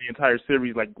seen him the entire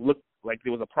series look like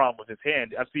there was a problem with his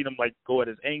hand. I've seen him go at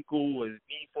his ankle, his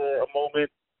knee for a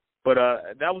moment, but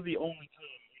that was the only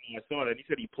time I saw it. And he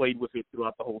said he played with it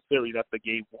throughout the whole series after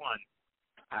Game 1.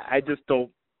 I just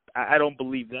don't. I don't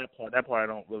believe that part. That part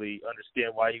I don't really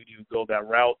understand why you would go that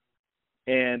route.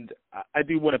 And I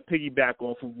do want to piggyback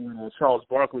off of what Charles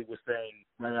Barkley was saying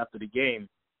right after the game,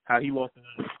 how he lost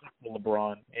to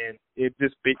LeBron, and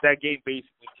that game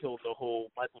basically killed the whole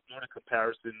Michael Jordan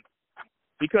comparison,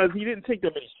 because he didn't take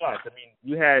that many shots. I mean,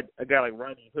 you had a guy like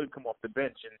Rodney Hood come off the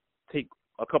bench and take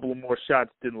a couple of more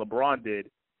shots than LeBron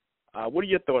did. What are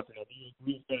your thoughts on that? Do you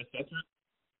agree with that assessment?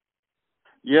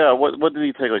 Yeah, what did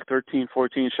he take, 13,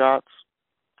 14 shots?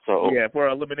 So yeah, for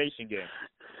an elimination game.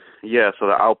 Yeah, so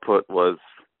the output was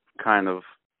kind of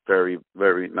very,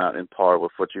 very not in par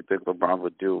with what you think LeBron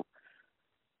would do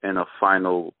in a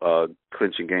final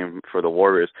clinching game for the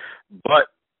Warriors. But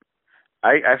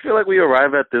I feel like we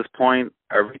arrive at this point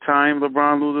every time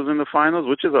LeBron loses in the finals,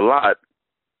 which is a lot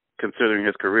considering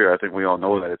his career. I think we all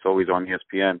know that. It's always on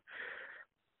ESPN.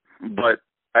 But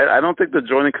I don't think the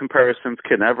Jordan comparisons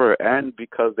can ever end,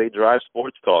 because they drive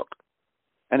sports talk.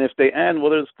 And if they end,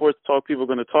 what are the sports talk people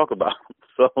going to talk about?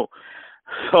 So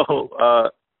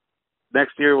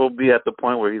next year we'll be at the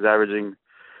point where he's averaging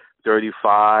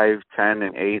 35, 10,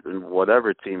 and 8 in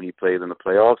whatever team he plays in the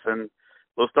playoffs, and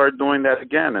we'll start doing that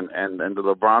again. And the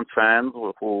LeBron fans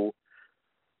who,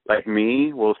 like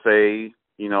me, will say,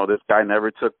 this guy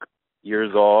never took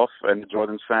years off, and the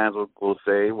Jordan fans will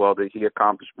say, well, he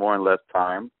accomplished more in less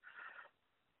time.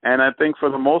 And I think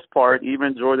for the most part,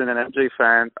 even Jordan and MJ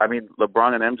fans,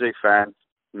 LeBron and MJ fans,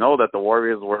 know that the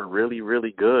Warriors were really,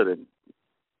 really good. And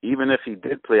even if he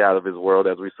did play out of his world,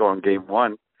 as we saw in Game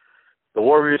 1, the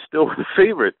Warriors still were the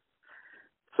favorite.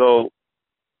 So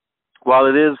while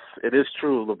it is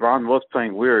true, LeBron was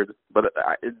playing weird, but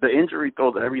the injury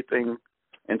throws everything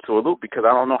into a loop, because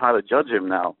I don't know how to judge him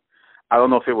now. I don't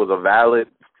know if it was a valid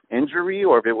injury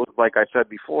or if it was, like I said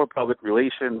before, public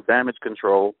relations, damage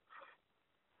control.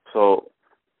 So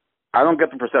I don't get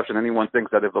the perception anyone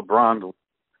thinks that if LeBron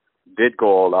did go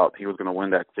all out, he was going to win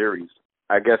that series.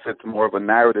 I guess it's more of a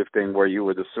narrative thing where you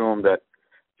would assume that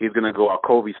he's going to go out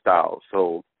Kobe style.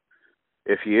 So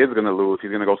if he is going to lose,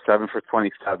 he's going to go 7 for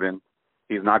 27.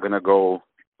 He's not going to go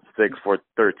 6 for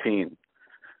 13.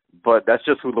 But that's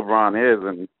just who LeBron is,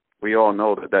 and we all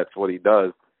know that that's what he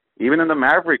does. Even in the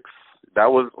Mavericks,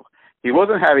 he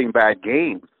wasn't having bad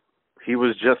games. He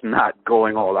was just not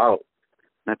going all out.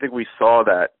 And I think we saw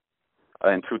that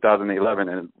in 2011,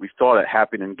 and we saw that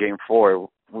happen in Game 4.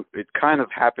 It kind of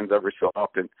happens every so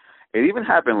often. It even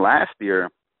happened last year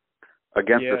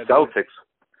against the Celtics.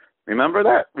 Remember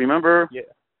that? Remember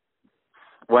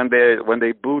when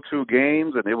they blew 2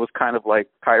 games, and it was kind of like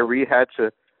Kyrie had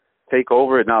to take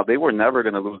over. Now, they were never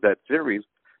going to lose that series,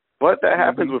 but that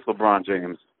happens with LeBron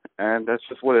James, and that's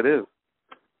just what it is.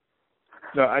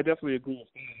 No, I definitely agree with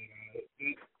that.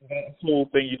 That whole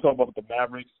thing you talk about with the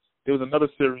Mavericks, there was another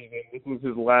series, and this was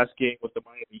his last game with the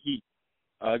Miami Heat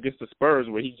against the Spurs,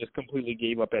 where he just completely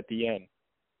gave up at the end.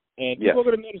 And people are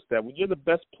going to notice that. When you're the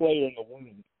best player in the world,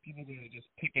 people are going to just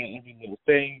pick at every little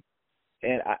thing.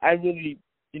 And I really,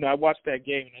 I watched that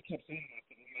game, and I kept saying to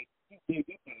myself, I'm like,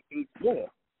 he's on the third floor.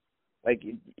 Like,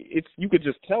 it's you could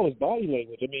just tell his body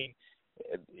language. I mean,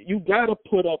 you got to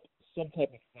put up some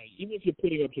type of fight. Even if you're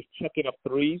putting up just chucking up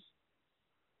threes,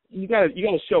 you got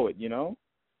to show it,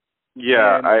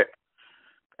 Yeah, and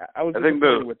I was think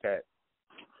with that.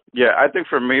 Yeah, I think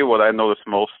for me, what I noticed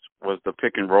most was the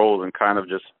pick and roll and kind of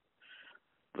just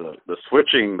the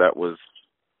switching that was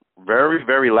very,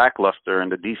 very lackluster in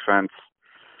the defense.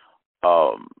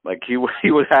 Like he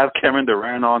would have Kevin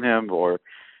Durant on him,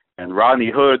 and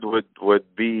Rodney Hood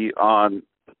would be on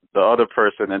the other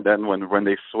person, and then when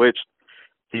they switched,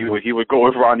 he would go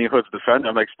with Rodney Hood's defender.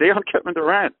 I'm like, stay on Kevin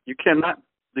Durant. You cannot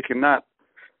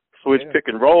switch pick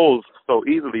and rolls so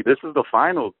easily. This is the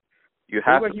finals. You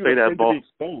have to play that ball.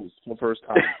 Exposed for the first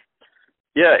time.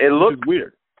 Yeah, it looked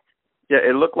weird. Yeah,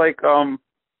 it looked like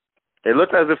it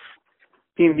looked as if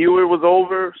he knew it was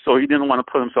over, so he didn't want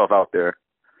to put himself out there.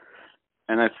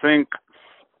 And I think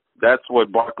that's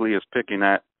what Barkley is picking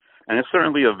at, and it's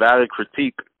certainly a valid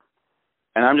critique.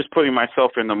 And I'm just putting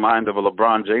myself in the mind of a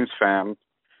LeBron James fan,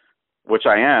 which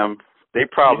I am. We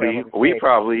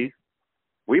probably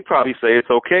say it's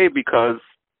okay because,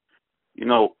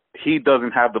 he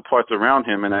doesn't have the parts around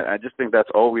him, and I just think that's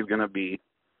always going to be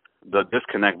the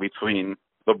disconnect between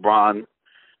LeBron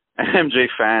and MJ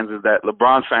fans, is that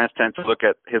LeBron fans tend to look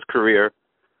at his career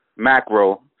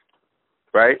macro,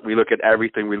 right? We look at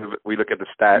everything. We look at the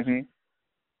stats. Mm-hmm.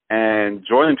 And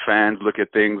Jordan fans look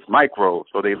at things micro.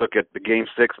 So they look at the Game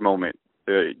 6 moment,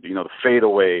 the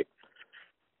fadeaway,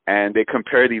 and they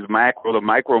compare these macro to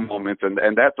micro moments, and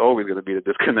that's always going to be the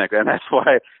disconnect. And that's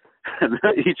why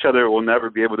each other will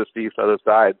never be able to see each other's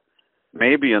side,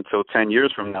 maybe until 10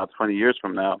 years from now, 20 years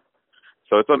from now.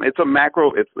 So it's a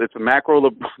macro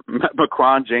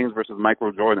LeBron James versus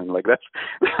Michael Jordan. Like that's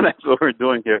what we're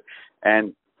doing here,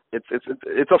 and it's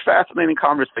a fascinating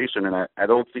conversation, and I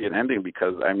don't see it ending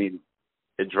because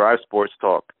it drives sports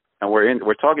talk, and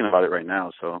we're talking about it right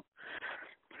now. So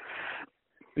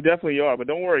we definitely are, but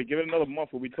don't worry, give it another month.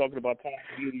 We'll be talking about Tom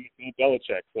Brady and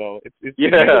Belichick. So it's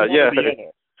yeah.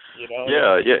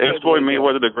 It's Floyd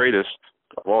Mayweather, the greatest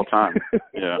of all time.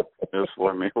 Yeah, it's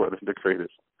Floyd Mayweather, the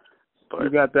greatest. But you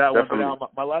got that definitely. one.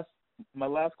 Now, my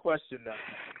last question now.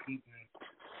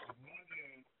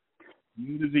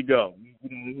 Where does he go?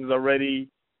 This is already,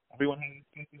 everyone has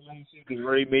speculation. They've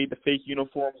already made the fake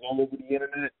uniforms all over the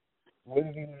internet. Where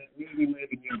does he land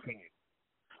in your opinion?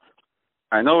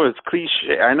 I know it's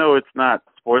cliche. I know it's not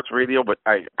sports radio, but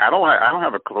I don't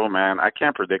have a clue, man. I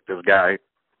can't predict this guy.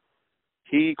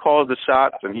 He calls the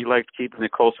shots, and he likes keeping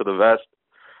it close to the vest.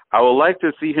 I would like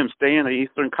to see him stay in the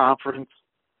Eastern Conference,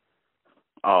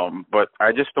 but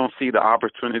I just don't see the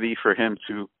opportunity for him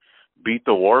to beat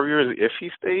the Warriors if he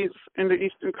stays in the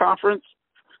Eastern Conference.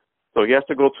 So he has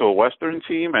to go to a Western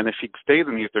team, and if he stays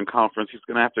in the Eastern Conference, he's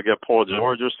going to have to get Paul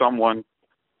George or someone.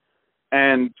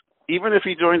 And even if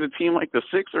he joins a team like the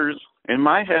Sixers, in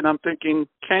my head I'm thinking,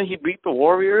 can he beat the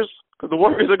Warriors? Because the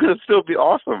Warriors are going to still be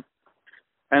awesome.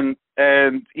 And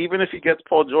even if he gets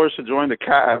Paul George to join the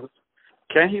Cavs,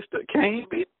 can he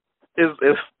beat? Is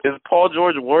Paul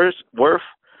George worth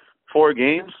 4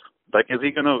 games? Like, is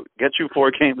he going to get you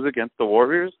 4 games against the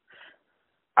Warriors?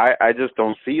 I just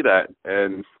don't see that.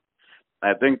 And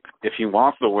I think if he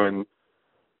wants to win,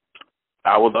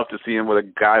 I would love to see him with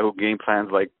a guy who game plans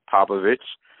like Popovich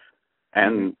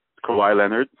and Kawhi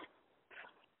Leonard,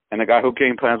 and a guy who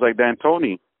game plans like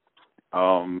D'Antoni.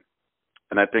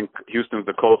 And I think Houston's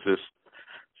the closest.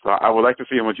 So I would like to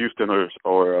see him with Houston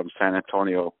or San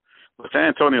Antonio. But San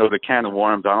Antonio is a can of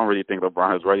worms I don't really think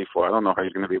LeBron is ready for. I don't know how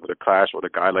he's going to be able to clash with a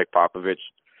guy like Popovich,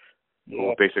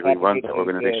 who basically runs the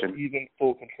organization. He's in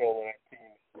full control of that team.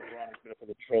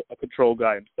 LeBron is a control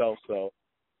guy himself, so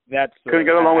that's couldn't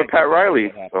get along with Pat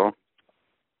Riley. So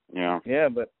yeah. Yeah,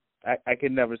 but I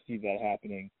could never see that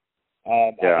happening.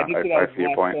 I see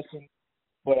your point. Question,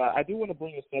 but I do want to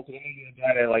bring this up because I know you're a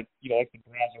guy that likes to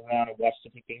browse around and watch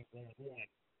different things going on.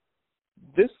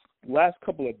 This last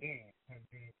couple of days has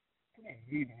been pretty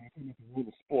amazing when it comes to world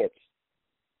of sports.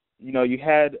 You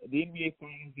had the NBA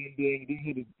Finals ending, then you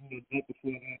had the night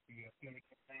before that the Stanley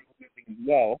Cup Finals ending as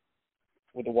well,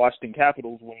 with the Washington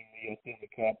Capitals winning the Stanley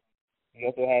Cup. You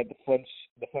also had the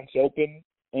French Open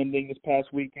ending this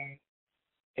past weekend.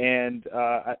 And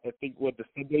I think the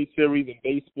Subway Series in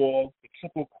baseball, the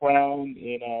Triple Crown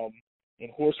in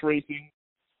horse racing.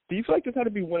 Do you feel like this had to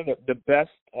be one of the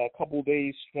best couple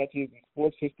days stretches in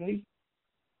sports history?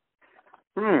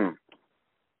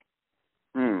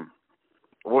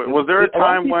 Was there a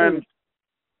time when?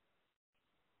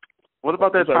 What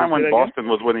about that time when Boston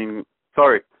was winning?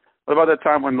 Sorry. What about that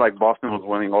time when like Boston was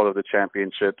winning all of the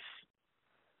championships?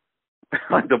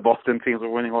 Like the Boston teams were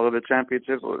winning all of the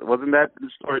championships. Wasn't that in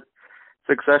short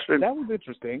succession? That was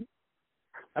interesting.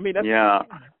 I mean, that's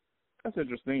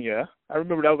interesting. Yeah, I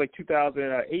remember that was like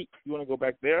 2008. You want to go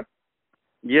back there?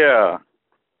 Yeah,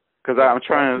 because I'm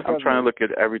trying to look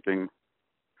at everything.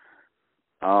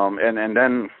 And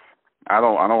then I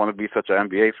don't want to be such an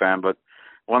NBA fan, but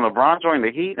when LeBron joined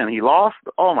the Heat and he lost,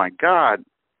 oh my God,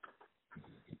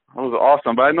 that was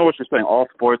awesome. But I know what you're saying, all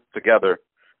sports together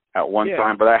at one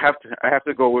time. But I have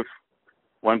to go with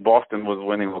when Boston was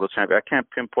winning all the championships. I can't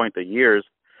pinpoint the years,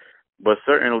 but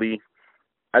certainly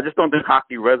I just don't think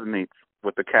hockey resonates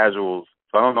with the casuals.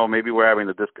 So I don't know, maybe we're having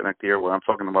a disconnect here where I'm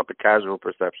talking about the casual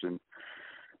perception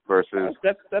versus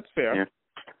that's fair.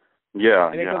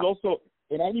 Yeah. And it was also,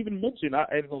 and I didn't even mention,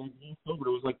 there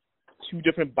was like 2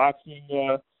 different boxing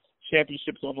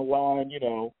championships on the line. You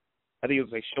know, I think it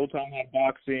was like Showtime had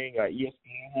boxing,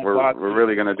 ESPN had boxing. We're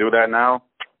really gonna do that now.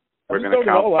 We're I'm gonna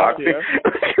count boxing.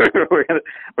 we're gonna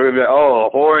be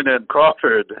Horn and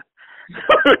Crawford.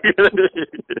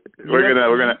 we're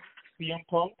gonna. CM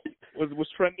Punk was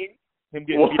trending. Him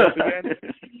getting beat up again.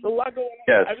 There's a lot going on.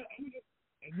 Yes.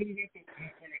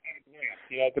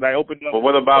 Because I opened up. But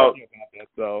what about that?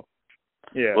 So,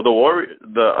 yeah. Well,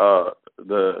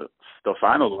 the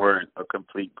finals weren't a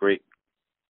complete great,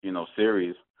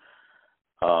 series.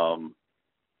 So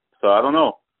I don't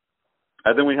know.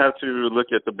 I think we have to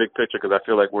look at the big picture because I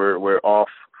feel like we're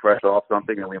fresh off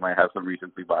something, and we might have some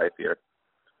recency bias here.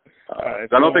 I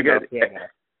don't think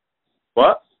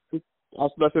what? I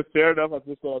said fair enough. I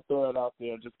just want to throw it out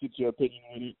there. Just get your opinion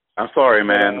on it. I'm sorry,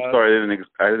 man. I'm sorry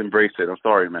I didn't embrace it. I'm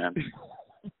sorry, man. I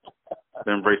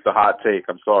didn't embrace the hot take.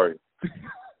 I'm sorry.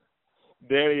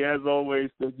 Danny, as always,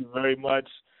 thank you very much.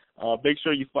 Make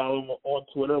sure you follow him on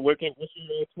Twitter. What's your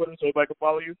Twitter so everybody can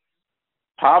follow you?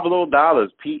 Pablo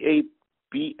Dollas,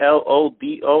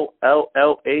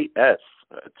 PabloDollas,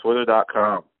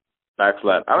 Twitter.com. / I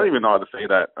don't even know how to say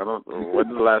that. I don't.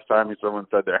 When's the last time someone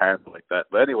said their handle like that?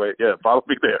 But anyway, yeah, follow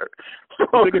me there.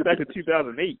 Take it back to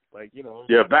 2008,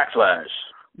 Yeah, /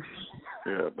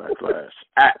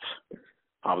 at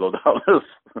Pablo Dollas.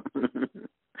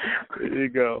 There you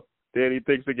go, Danny.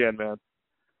 Thanks again, man.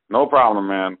 No problem,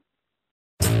 man.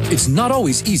 It's not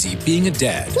always easy being a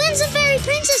dad. When's the fairy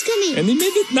princess coming? Any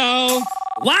minute now.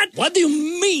 What? What do you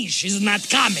mean she's not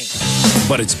coming?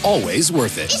 But it's always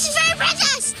worth it. It's the fairy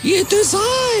princess! It is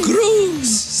I, Grooves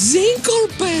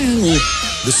Zinkelbell.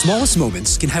 The smallest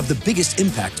moments can have the biggest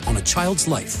impact on a child's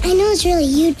life. I know it's really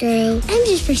you, Drew. I'm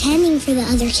just pretending for the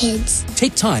other kids.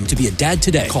 Take time to be a dad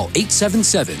today. Call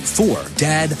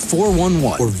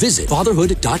 877-4DAD-411 or visit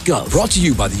fatherhood.gov. Brought to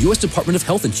you by the U.S. Department of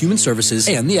Health and Human Services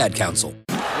and the Ad Council.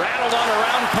 Rattled on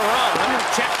around Perron.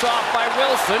 Checked off by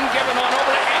Wilson. Given on over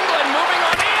to England. Moving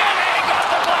on in. And he got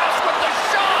the glass with the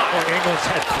shot. Oh, England's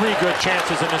had 3 good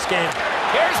chances in this game.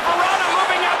 Here's Verona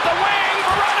moving out the wing.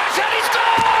 Verona shot. He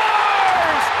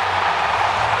scores!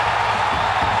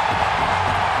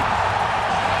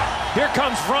 Here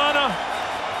comes Verona.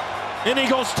 And he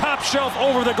goes top shelf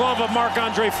over the glove of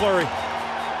Marc-Andre Fleury.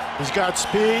 He's got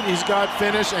speed, he's got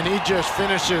finish, and he just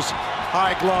finishes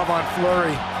high glove on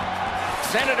Fleury.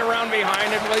 Sent it around behind,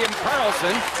 and William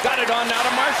Karlsson got it on now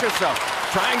to Marchessault.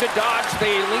 Trying to dodge the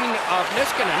lean of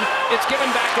Niskanen. It's given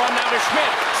back on now to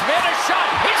Schmidt. Schmidt a shot.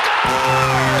 He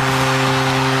scores!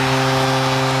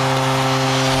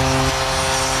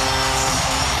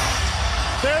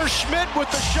 There's Schmidt with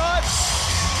the shot.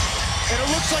 And it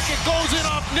looks like it goes in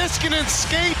off Niskanen's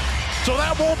skate. So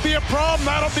that won't be a problem.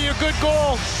 That'll be a good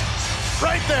goal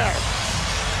right there.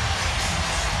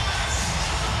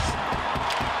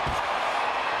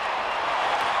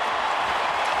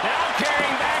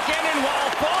 Carrying back in and while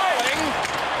falling,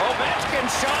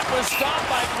 Ovechkin's shot was stopped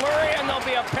by Fleury, and there'll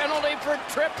be a penalty for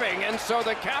tripping. And so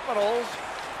the Capitals,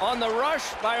 on the rush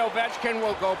by Ovechkin,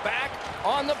 will go back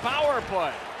on the power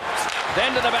play.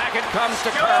 Then to the back it comes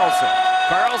to Karlsson.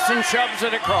 Karlsson shoves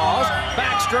it across.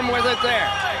 Backstrom with it there.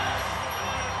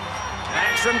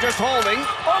 Backstrom just holding.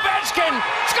 Ovechkin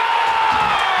scores!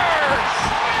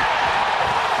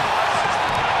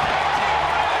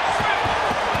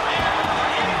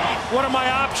 One of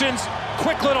my options,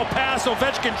 quick little pass.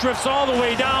 Ovechkin drifts all the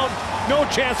way down. No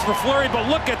chance for Fleury, but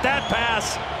look at that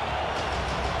pass.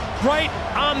 Right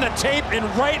on the tape and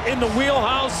right in the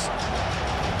wheelhouse.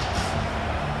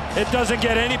 It doesn't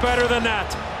get any better than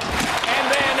that. And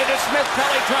then it is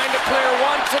Smith-Pelly trying to clear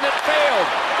once, and it failed.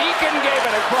 Eakin gave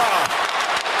it across.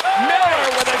 Miller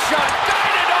with a shot.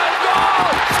 Guided on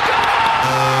goal. Score!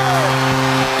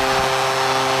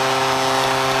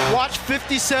 Watch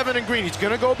 57 and green. He's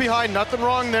going to go behind. Nothing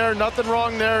wrong there. Nothing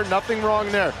wrong there. Nothing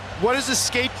wrong there. What does the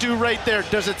skate do right there?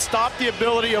 Does it stop the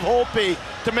ability of Holtby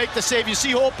to make the save? You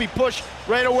see Holtby push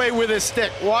right away with his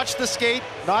stick. Watch the skate.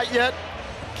 Not yet.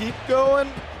 Keep going.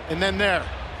 And then there.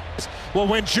 Well,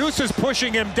 when Juice is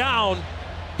pushing him down,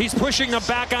 he's pushing him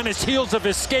back on his heels of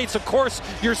his skates. Of course,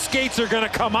 your skates are going to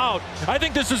come out. I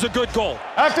think this is a good goal.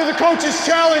 After the coach's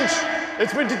challenge,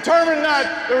 it's been determined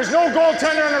that there was no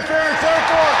goaltender interference.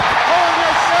 Therefore, calling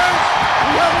this sense,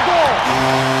 we have a goal.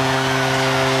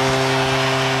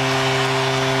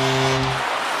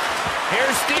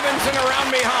 Here's Stevenson around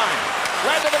behind.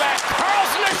 Right to the back.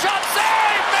 Carlson, a shot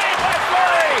save made by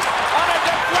Fleury on a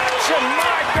deflection.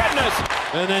 My goodness.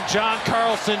 And then John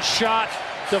Carlson's shot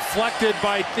deflected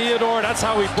by Theodore. That's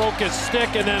how he broke his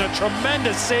stick. And then a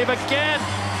tremendous save again.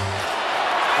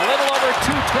 A little over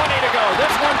 2:20 to go.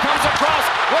 This one comes across.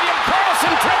 William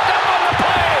Carlson tripped up on the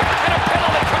play. And a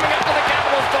penalty coming up to the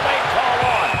Capitals. Delayed call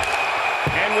on.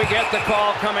 And we get the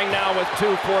call coming now with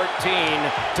 2:14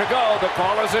 to go. The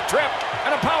call is a trip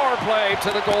and a power play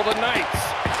to the Golden Knights.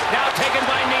 Now taken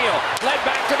by Neal. Led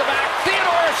back to the back.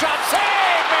 Theodore, a shot.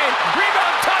 Save made.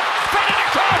 Rebound tuck. Spin it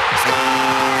across.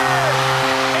 Score!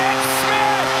 It's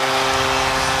Smith!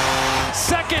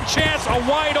 Second chance, a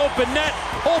wide open net.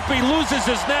 Holtby loses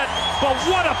his net, but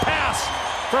what a pass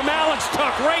from Alex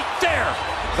Tuch right there.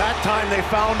 That time they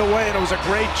found a way, and it was a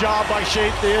great job by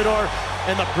Shea Theodore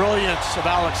and the brilliance of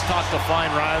Alex Tuch to find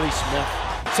Riley Smith.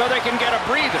 So they can get a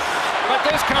breather. But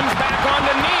this comes back on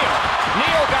to Neal.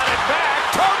 Neal got it back.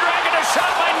 Toe dragging a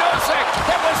shot by Nosek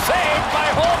that was saved by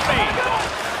Holtby.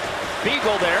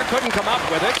 Beagle there, couldn't come up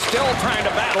with it. Still trying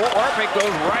to battle. Orpik goes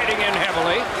riding in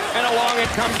heavily. And along it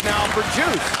comes now for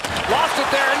Juice. Lost it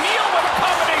there. Neal with a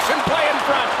combination play in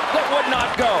front that would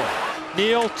not go.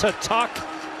 Neal to Tuch.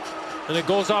 And it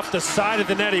goes off the side of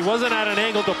the net. He wasn't at an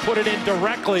angle to put it in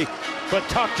directly. But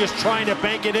Tuch just trying to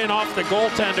bank it in off the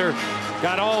goaltender.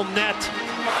 Got all net.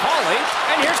 McCauley.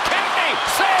 And here's Kempney.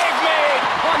 Save made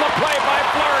on the play by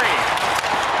Fleury.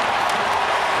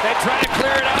 They try to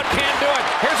clear it out, can't do it.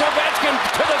 Here's Ovechkin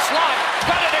to the slot.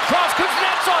 Got it across.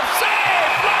 Kuznetsov. Save!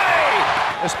 Fleury!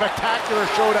 A spectacular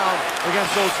showdown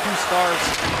against those two stars.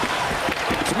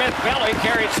 Smith-Pelly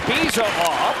carried Spiza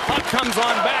off. Puck comes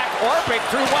on back. Orpik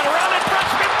threw one around in front.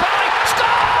 Smith-Pelly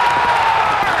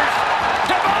scores!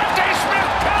 Devontae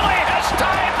Smith-Pelly has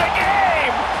tied the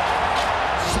game!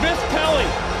 Smith-Pelly,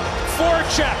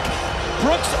 forecheck.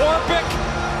 Brooks Orpik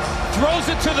throws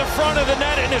it to the front of the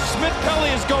net, and if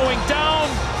Smith-Pelly is going down,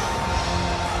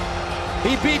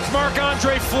 he beats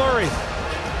Marc-Andre Fleury.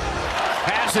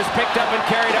 Pass is picked up and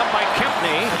carried up by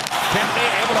Kempney. Kempney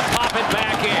able to pop it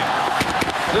back in.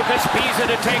 Lucas Spiza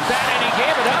to take that, and he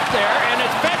gave it up there, and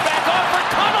it's fed back off for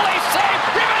Connolly. Save!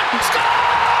 Ribbon!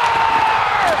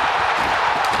 Score!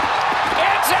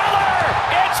 It's Eller!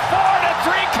 It's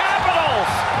 4-3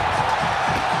 Capitals!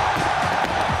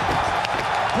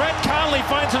 Brett Connolly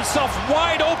finds himself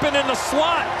wide open in the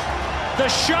slot. The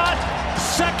shot,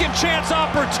 second chance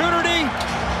opportunity,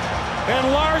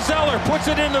 and Lars Eller puts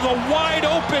it into the wide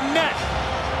open net.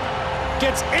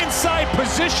 Gets inside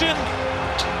position.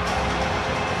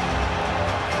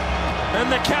 And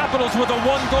the Capitals with a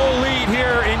one-goal lead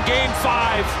here in Game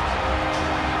 5.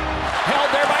 Held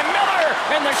there by Miller,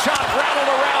 and the shot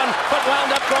rattled around, but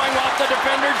wound up going off the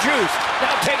defender, Juice.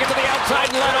 Now take it to the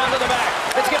outside and led onto the back.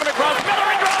 It's given across, Miller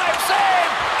in drive, save!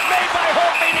 Made by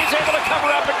Holtby, and he's able to cover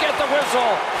up and get the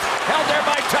whistle. Held there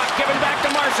by Tuch, given back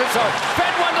to Marchessault.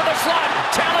 Fed one to the slot,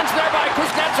 challenged there by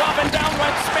Kuznetsov, and down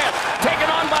went Smith. Taken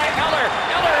on by Eller.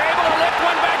 Eller able to lift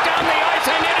one back down the ice,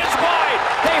 and it is wide.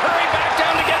 They hurry back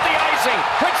down to get the icing,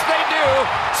 which they do.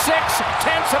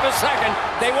 0.6 of a second.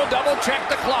 They will double check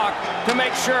the clock to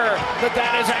make sure that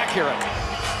that is accurate.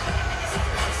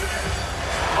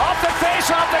 Off the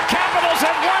face-off, the Capitals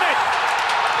have won it.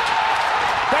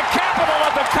 The capital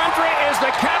of the country is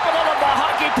the capital of the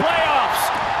hockey playoffs.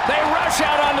 They rush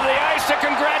out onto the ice to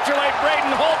congratulate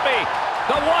Braden Holtby.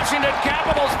 The Washington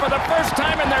Capitals, for the first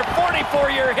time in their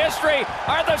 44-year history,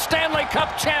 are the Stanley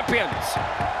Cup champions.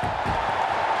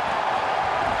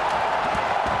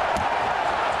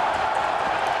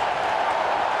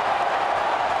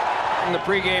 In the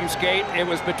pregame skate, it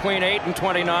was between 8 and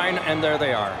 29, and there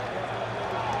they are.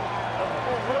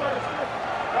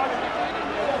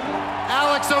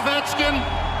 Alex Ovechkin,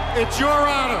 it's your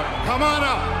honor. Come on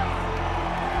up.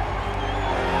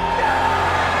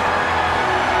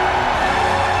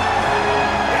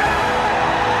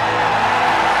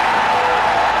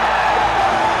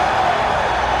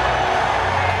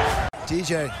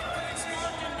 DJ,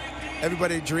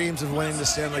 everybody dreams of winning the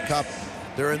Stanley Cup.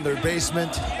 They're in their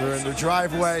basement, they're in their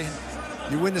driveway.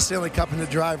 You win the Stanley Cup in the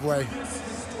driveway.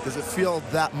 Does it feel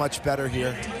that much better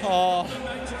here? Oh,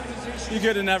 you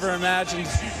could have never imagined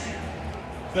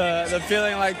the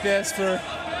feeling like this for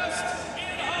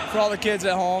all the kids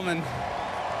at home and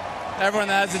everyone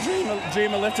that has a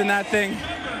dream of lifting that thing.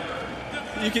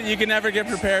 You can never get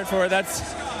prepared for it. That's,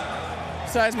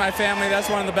 besides my family, that's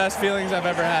one of the best feelings I've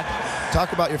ever had.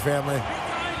 Talk about your family.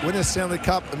 Winning the Stanley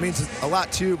Cup, it means a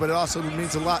lot to you, but it also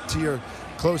means a lot to your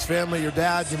close family, your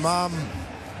dad, your mom.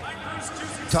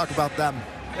 Talk about them.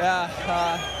 Yeah,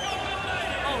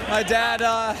 my dad,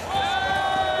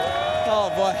 oh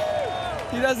boy,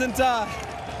 he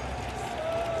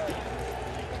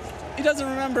doesn't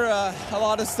remember a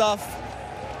lot of stuff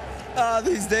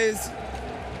these days.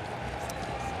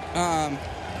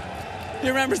 He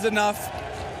remembers enough,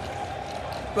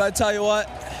 but I tell you what,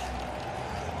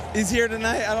 he's here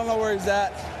tonight. I don't know where he's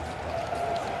at,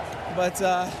 but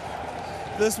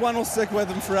this one will stick with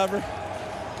him forever.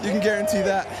 You can guarantee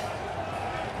that.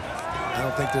 I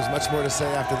don't think there's much more to say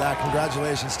after that.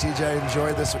 Congratulations, TJ.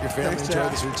 Enjoy this with your family. Thanks, enjoy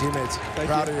Jack. this with your teammates.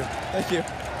 Proud of you. Thank you.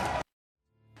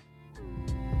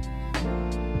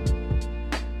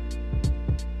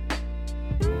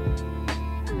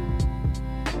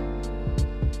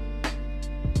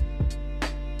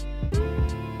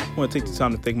 I want to take the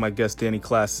time to thank my guest, Danny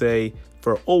Clase,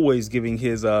 for always giving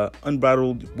his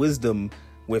unbridled wisdom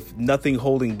with nothing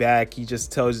holding back. He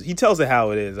tells it how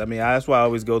it is. I mean, that's why I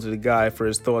always go to the guy for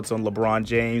his thoughts on LeBron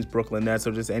James, Brooklyn Nets,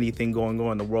 or just anything going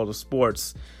on in the world of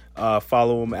sports.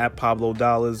 Follow him at Pablo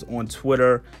Dollars on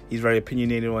Twitter. He's very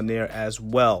opinionated on there as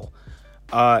well.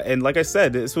 And like I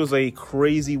said, this was a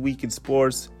crazy week in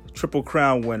sports. Triple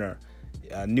Crown winner.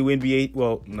 New NBA,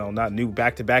 well, no, not new,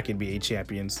 back-to-back NBA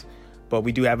champions. But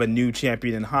we do have a new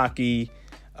champion in hockey,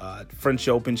 French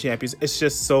Open champions. It's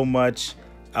just so much.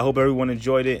 I hope everyone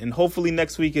enjoyed it. And hopefully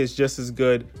next week is just as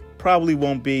good. Probably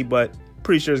won't be, but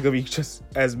pretty sure it's going to be just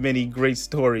as many great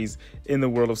stories in the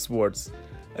world of sports.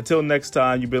 Until next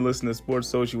time, you've been listening to Sports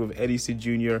Social with Eddie C.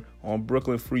 Jr. on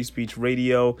Brooklyn Free Speech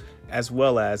Radio, as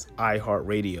well as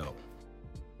iHeartRadio.